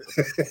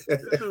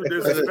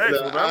 disrespectful,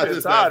 man. I'm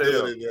getting tired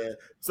of him.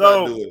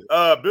 So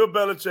Bill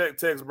Belichick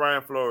texts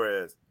Brian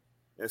Flores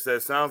and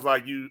says, "Sounds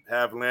like you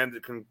have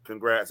landed.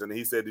 Congrats." And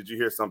he said, "Did you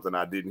hear something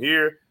I didn't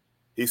hear?"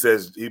 He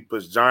says he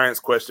puts Giants ?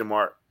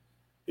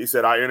 He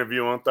said, "I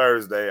interview on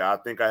Thursday. I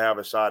think I have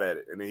a shot at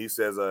it." And then he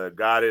says,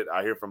 "Got it.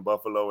 I hear from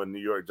Buffalo and New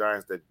York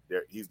Giants that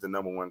he's the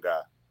number one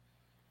guy."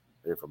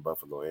 I hear from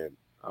Buffalo, and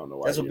I don't know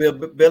why. That's what Bill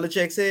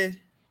Belichick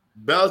said.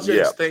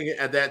 Belichick's thinking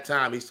at that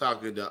time he's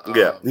talking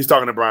to he's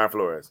talking to Brian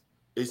Flores.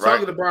 He's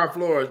talking to Brian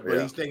Flores,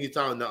 but he's thinking he's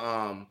talking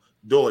to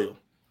Doyle.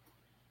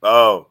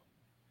 Oh,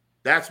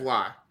 that's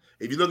why.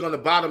 If you look on the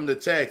bottom of the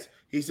text,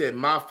 he said,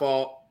 "My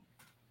fault,"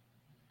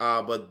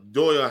 but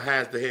Doyle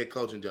has the head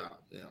coaching job.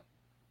 Yeah.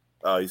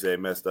 Oh, he said he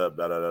messed up.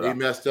 He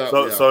messed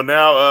up. So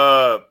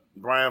now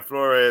Brian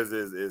Flores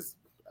is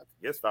I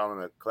guess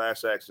filing a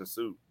class action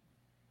suit,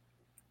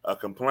 a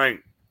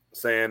complaint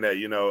saying that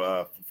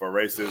for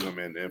racism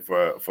and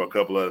for a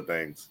couple other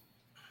things.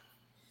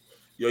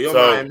 Yo,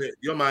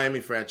 your Miami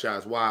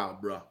franchise,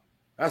 wild, bro.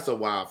 That's a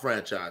wild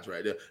franchise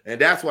right there, and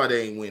that's why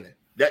they ain't winning.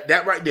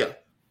 That right there,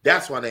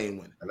 that's why they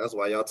ain't winning. And that's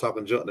why y'all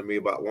talking junk to me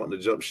about wanting to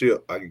jump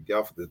ship.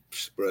 Y'all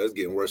bro, it's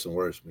getting worse and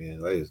worse, man.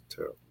 That is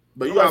terrible.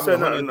 But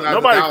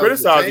nobody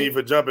criticizing you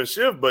for jumping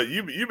ship, but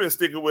you've been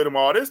sticking with him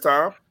all this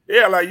time.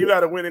 Yeah, like you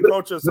got a winning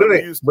coach or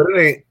something. But it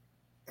ain't.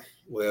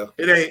 Well,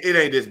 it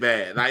ain't this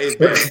bad. Like it's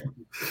bad.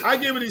 I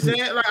get what he's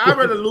saying. Like I'd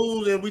rather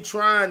lose and we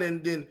trying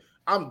and then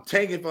I'm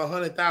tanking for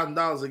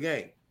 $100,000 a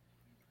game.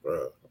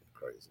 Bro,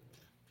 crazy.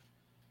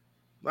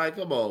 Like,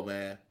 come on,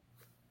 man.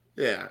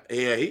 Yeah.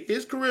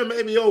 His career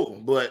may be over,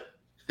 but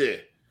yeah.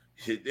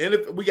 And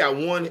if we got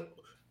one,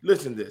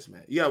 listen to this,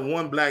 man. You got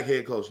one black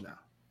head coach now.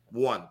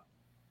 One.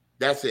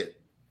 That's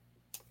it.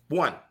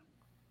 One.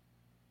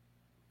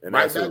 And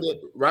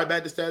right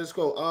back to status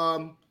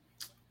quo.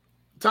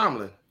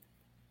 Tomlin.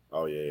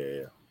 Oh,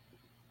 yeah.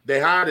 They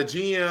hired a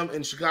GM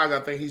in Chicago.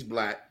 I think he's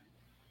black.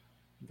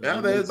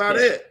 That's about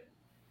it.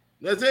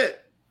 That's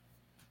it.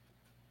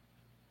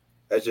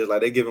 That's just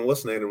like they giving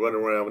what's name to run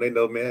around when they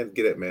know, man,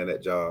 get that man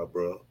that job,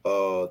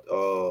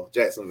 bro.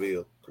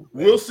 Jacksonville.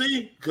 We'll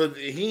see, because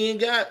he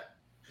ain't got.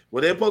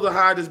 Well, they're supposed to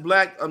hire this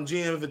black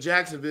GM for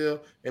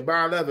Jacksonville, and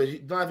Byron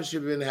Leftwich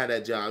should have had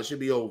that job. It should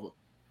be over.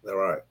 All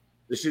right.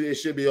 It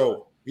should be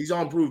over. He's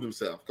on proved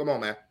himself. Come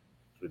on, man.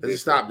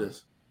 Let's stop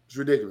this. It's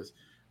ridiculous.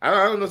 I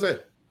don't know what to say.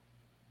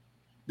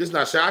 This is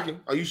not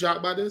shocking. Are you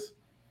shocked by this?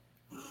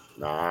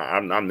 No,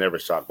 I'm never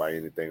shocked by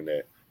anything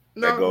that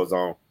goes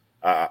on.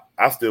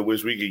 I still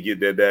wish we could get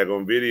that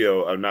daggone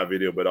video, not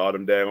video, but all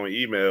them daggone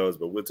emails.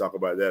 But we'll talk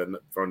about that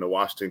from the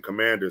Washington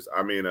Commanders.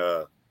 I mean,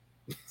 I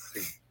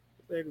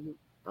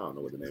don't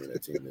know what the name of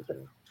that team is,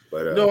 man.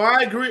 But no,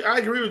 I agree. I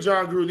agree with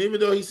John Gruden, even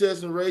though he said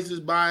some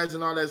racist bias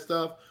and all that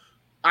stuff.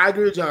 I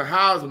agree with John.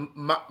 How's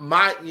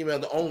my email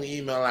the only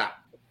email out?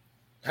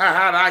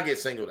 How did I get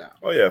singled out?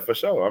 Oh yeah, for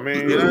sure. I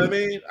mean, you know what I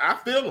mean? I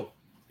feel him.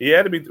 He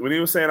had to be when he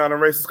was saying all the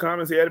racist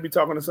comments. He had to be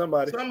talking to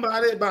somebody.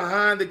 Somebody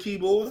behind the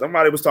keyboard.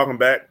 Somebody was talking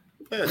back.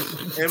 Yes.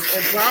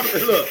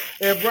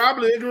 and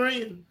probably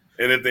agreeing.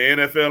 And if the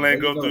NFL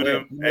ain't go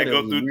through,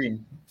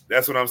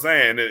 that's what I'm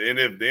saying. And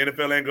if the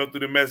NFL ain't go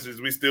through the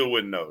messages, we still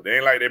wouldn't know. They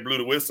ain't like they blew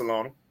the whistle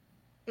on them.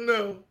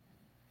 No.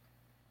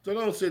 So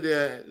don't sit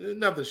there. There's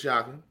nothing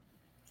shocking.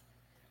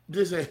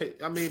 This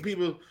ain't. I mean,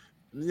 people.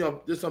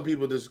 There's some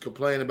people just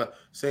complaining about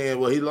saying,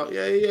 "Well, he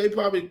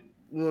probably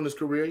ruined his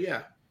career."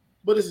 Yeah,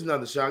 but this is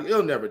nothing shocking.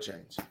 It'll never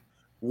change.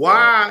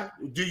 Why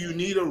do you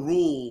need a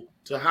rule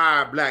to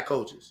hire black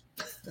coaches?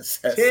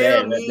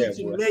 Tell me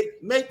to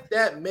make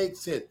that make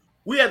sense.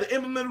 We have to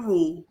implement a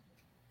rule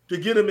to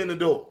get them in the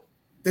door.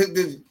 To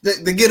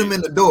get them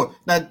in the door.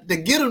 Now, to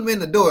get them in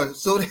the door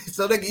so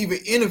they can even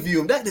interview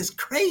them. That is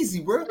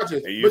crazy, bro.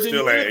 And you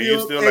still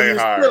ain't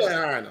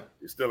hiring them.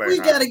 We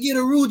got to get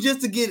a rule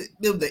just to get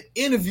them to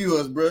interview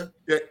us, bro.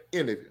 The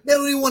interview. They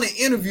don't even want to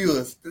interview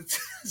us.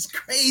 It's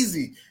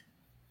crazy.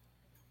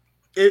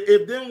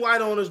 If them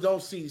white owners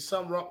don't see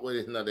something wrong with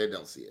it, no, they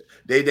don't see it.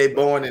 They're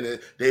born in the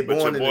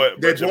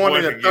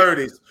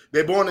 30s.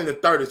 They're born in the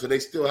 30s, so they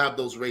still have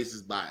those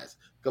racist bias.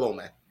 Come on,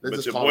 man.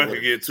 But your boy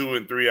could get 2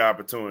 and 3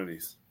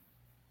 opportunities.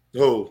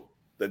 Who?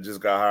 That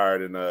just got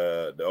hired in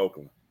the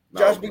Oakland.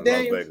 Josh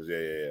McDaniels?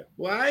 Yeah.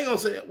 Well, I ain't gonna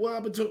say what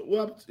happened to.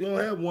 Well, you don't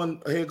have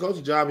one head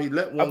coaching job. He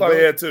let one. I thought go.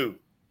 He had 2.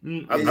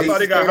 I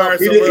thought he got hired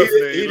somewhere else.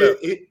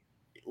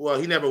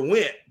 Well, he never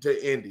went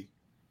to Indy,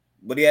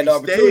 but he had the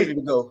opportunity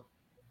to go.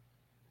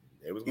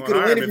 It was going to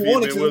hire him if he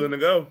had been willing to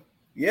go.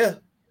 Yeah,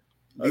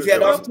 he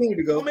had the opportunity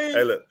to go.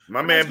 Hey, look,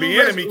 my man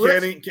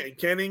Bieniemy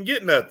can't even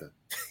get nothing.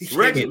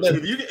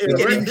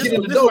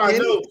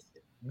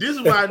 This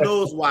is why I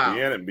know it's wild.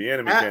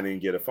 Bieniemy can't even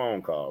get a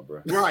phone call,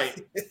 bro. Right.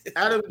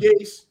 Adam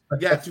Gase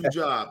got 2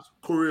 jobs,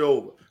 career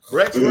over.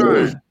 Rex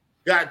Ryan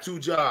got 2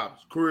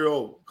 jobs, career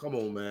over. Come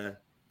on, man.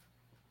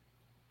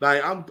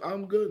 Like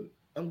I'm good.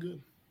 I'm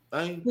good.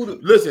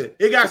 Listen,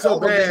 it got so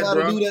bad,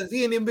 bro. He ain't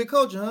even been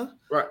coaching, huh?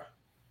 Right.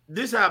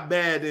 This how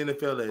bad the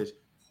NFL is.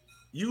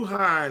 You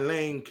hire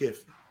Lane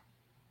Kiffin.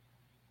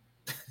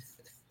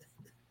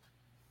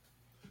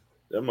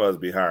 They must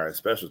be hiring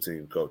special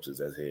team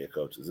coaches as head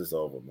coaches. It's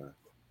over, man.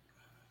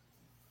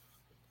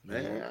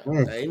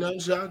 Man, ain't nothing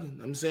shocking.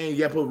 I'm saying you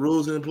got to put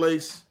rules in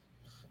place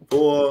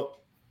for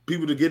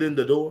people to get in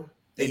the door.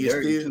 They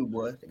dirty too,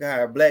 boy. They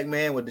got a black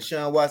man with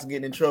Deshaun Watson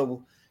getting in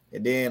trouble,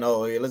 and then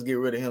yeah, let's get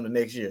rid of him the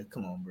next year.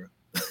 Come on, bro.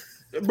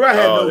 Bro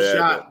had no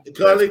shot.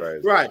 Cully,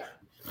 right?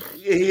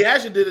 He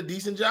actually did a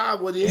decent job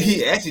with it.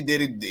 He actually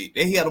did it.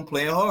 He had him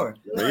playing hard.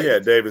 He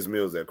had Davis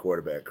Mills at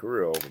quarterback.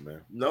 Career over,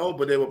 man. No,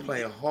 but they were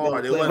playing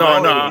hard. No.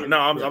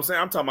 I'm saying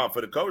I'm talking about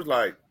for the coach.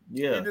 Like,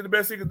 yeah, he did the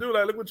best he could do.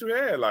 Like, look what you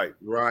had. Like,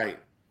 right.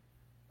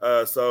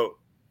 So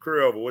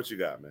career over. What you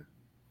got,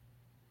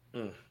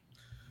 man?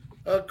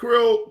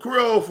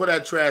 Career for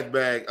that trash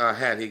bag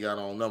hat he got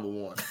on, number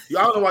one. I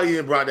don't know why you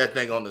didn't brought that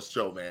thing on the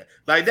show, man.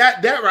 Like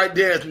that right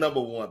there is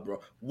number one,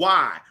 bro.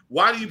 Why?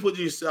 Why do you put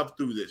yourself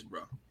through this,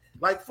 bro?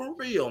 Like, for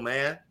real,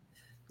 man.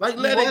 Like,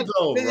 let it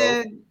go,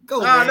 man,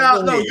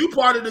 bro. No, you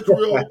part of the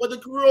career over, but the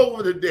career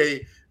over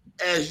today,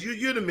 as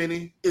you're the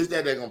mini, is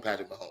that they're gonna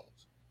Patrick Mahomes.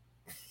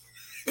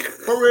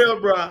 For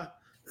real, bro.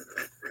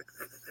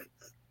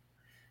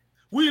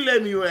 We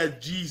let you as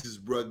Jesus,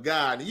 bro,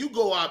 God. And you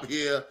go out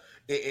here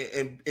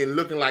and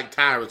looking like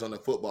tyrants on the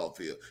football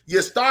field.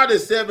 You started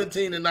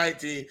 17 and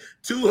 19,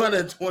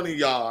 220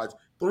 yards,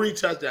 3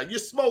 touchdowns. You're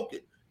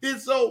smoking.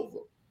 It's over.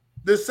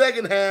 The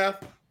second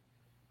half,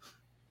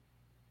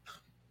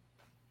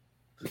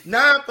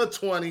 9 for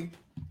 20,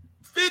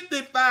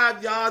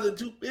 55 yards and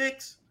 2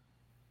 picks.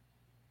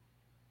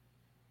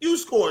 You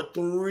scored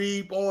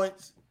 3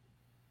 points.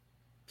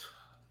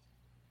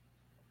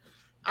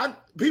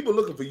 People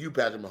looking for you,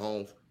 Patrick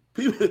Mahomes.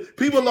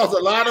 People lost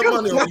a lot of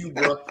money on you,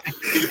 bro.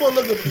 People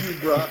looking for you,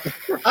 bro.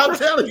 I'm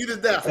telling you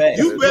this now.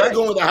 You better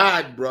go into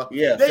hiding, bro.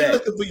 Yeah, they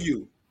looking for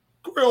you.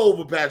 Career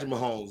over Patrick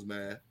Mahomes,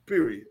 man.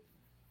 Period.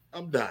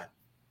 I'm done.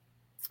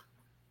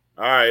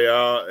 All right,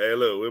 y'all. Hey,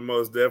 look, we'll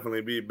most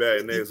definitely be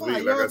back next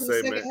week. Like I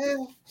say,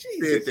 man.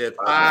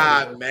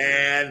 55,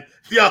 man.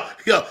 Yo,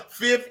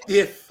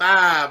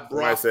 55,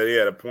 bro. I said he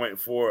had a 0.4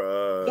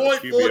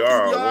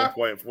 QBR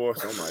or 1.4,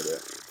 something like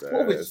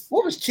that.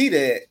 What was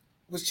Cheetah at?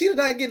 Was Cheetah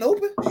not getting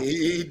open?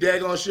 He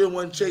daggone sure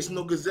wasn't chasing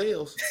no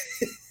gazelles.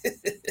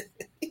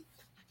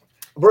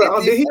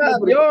 Bro, did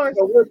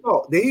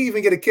he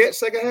even get a catch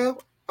second half?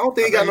 I don't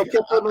think he got no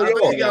catch on no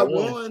yard. He got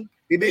one.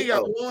 He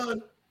got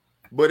one.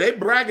 But they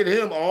bracketed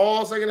him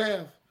all second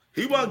half.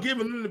 He wasn't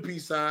giving them the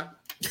peace sign.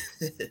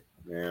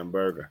 Man,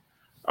 burger.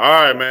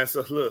 All right, man.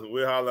 So look,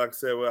 we'll holler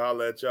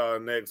at y'all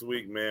next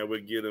week, man.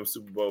 We'll give them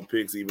Super Bowl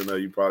picks, even though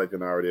you probably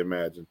can already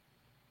imagine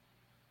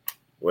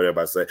what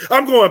everybody say.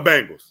 I'm going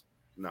Bengals.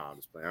 No, I'm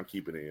just playing. I'm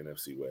keeping it in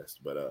NFC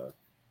West. But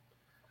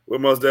we'll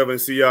most definitely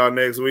see y'all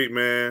next week,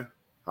 man.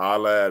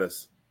 Holla at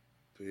us.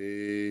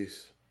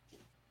 Peace.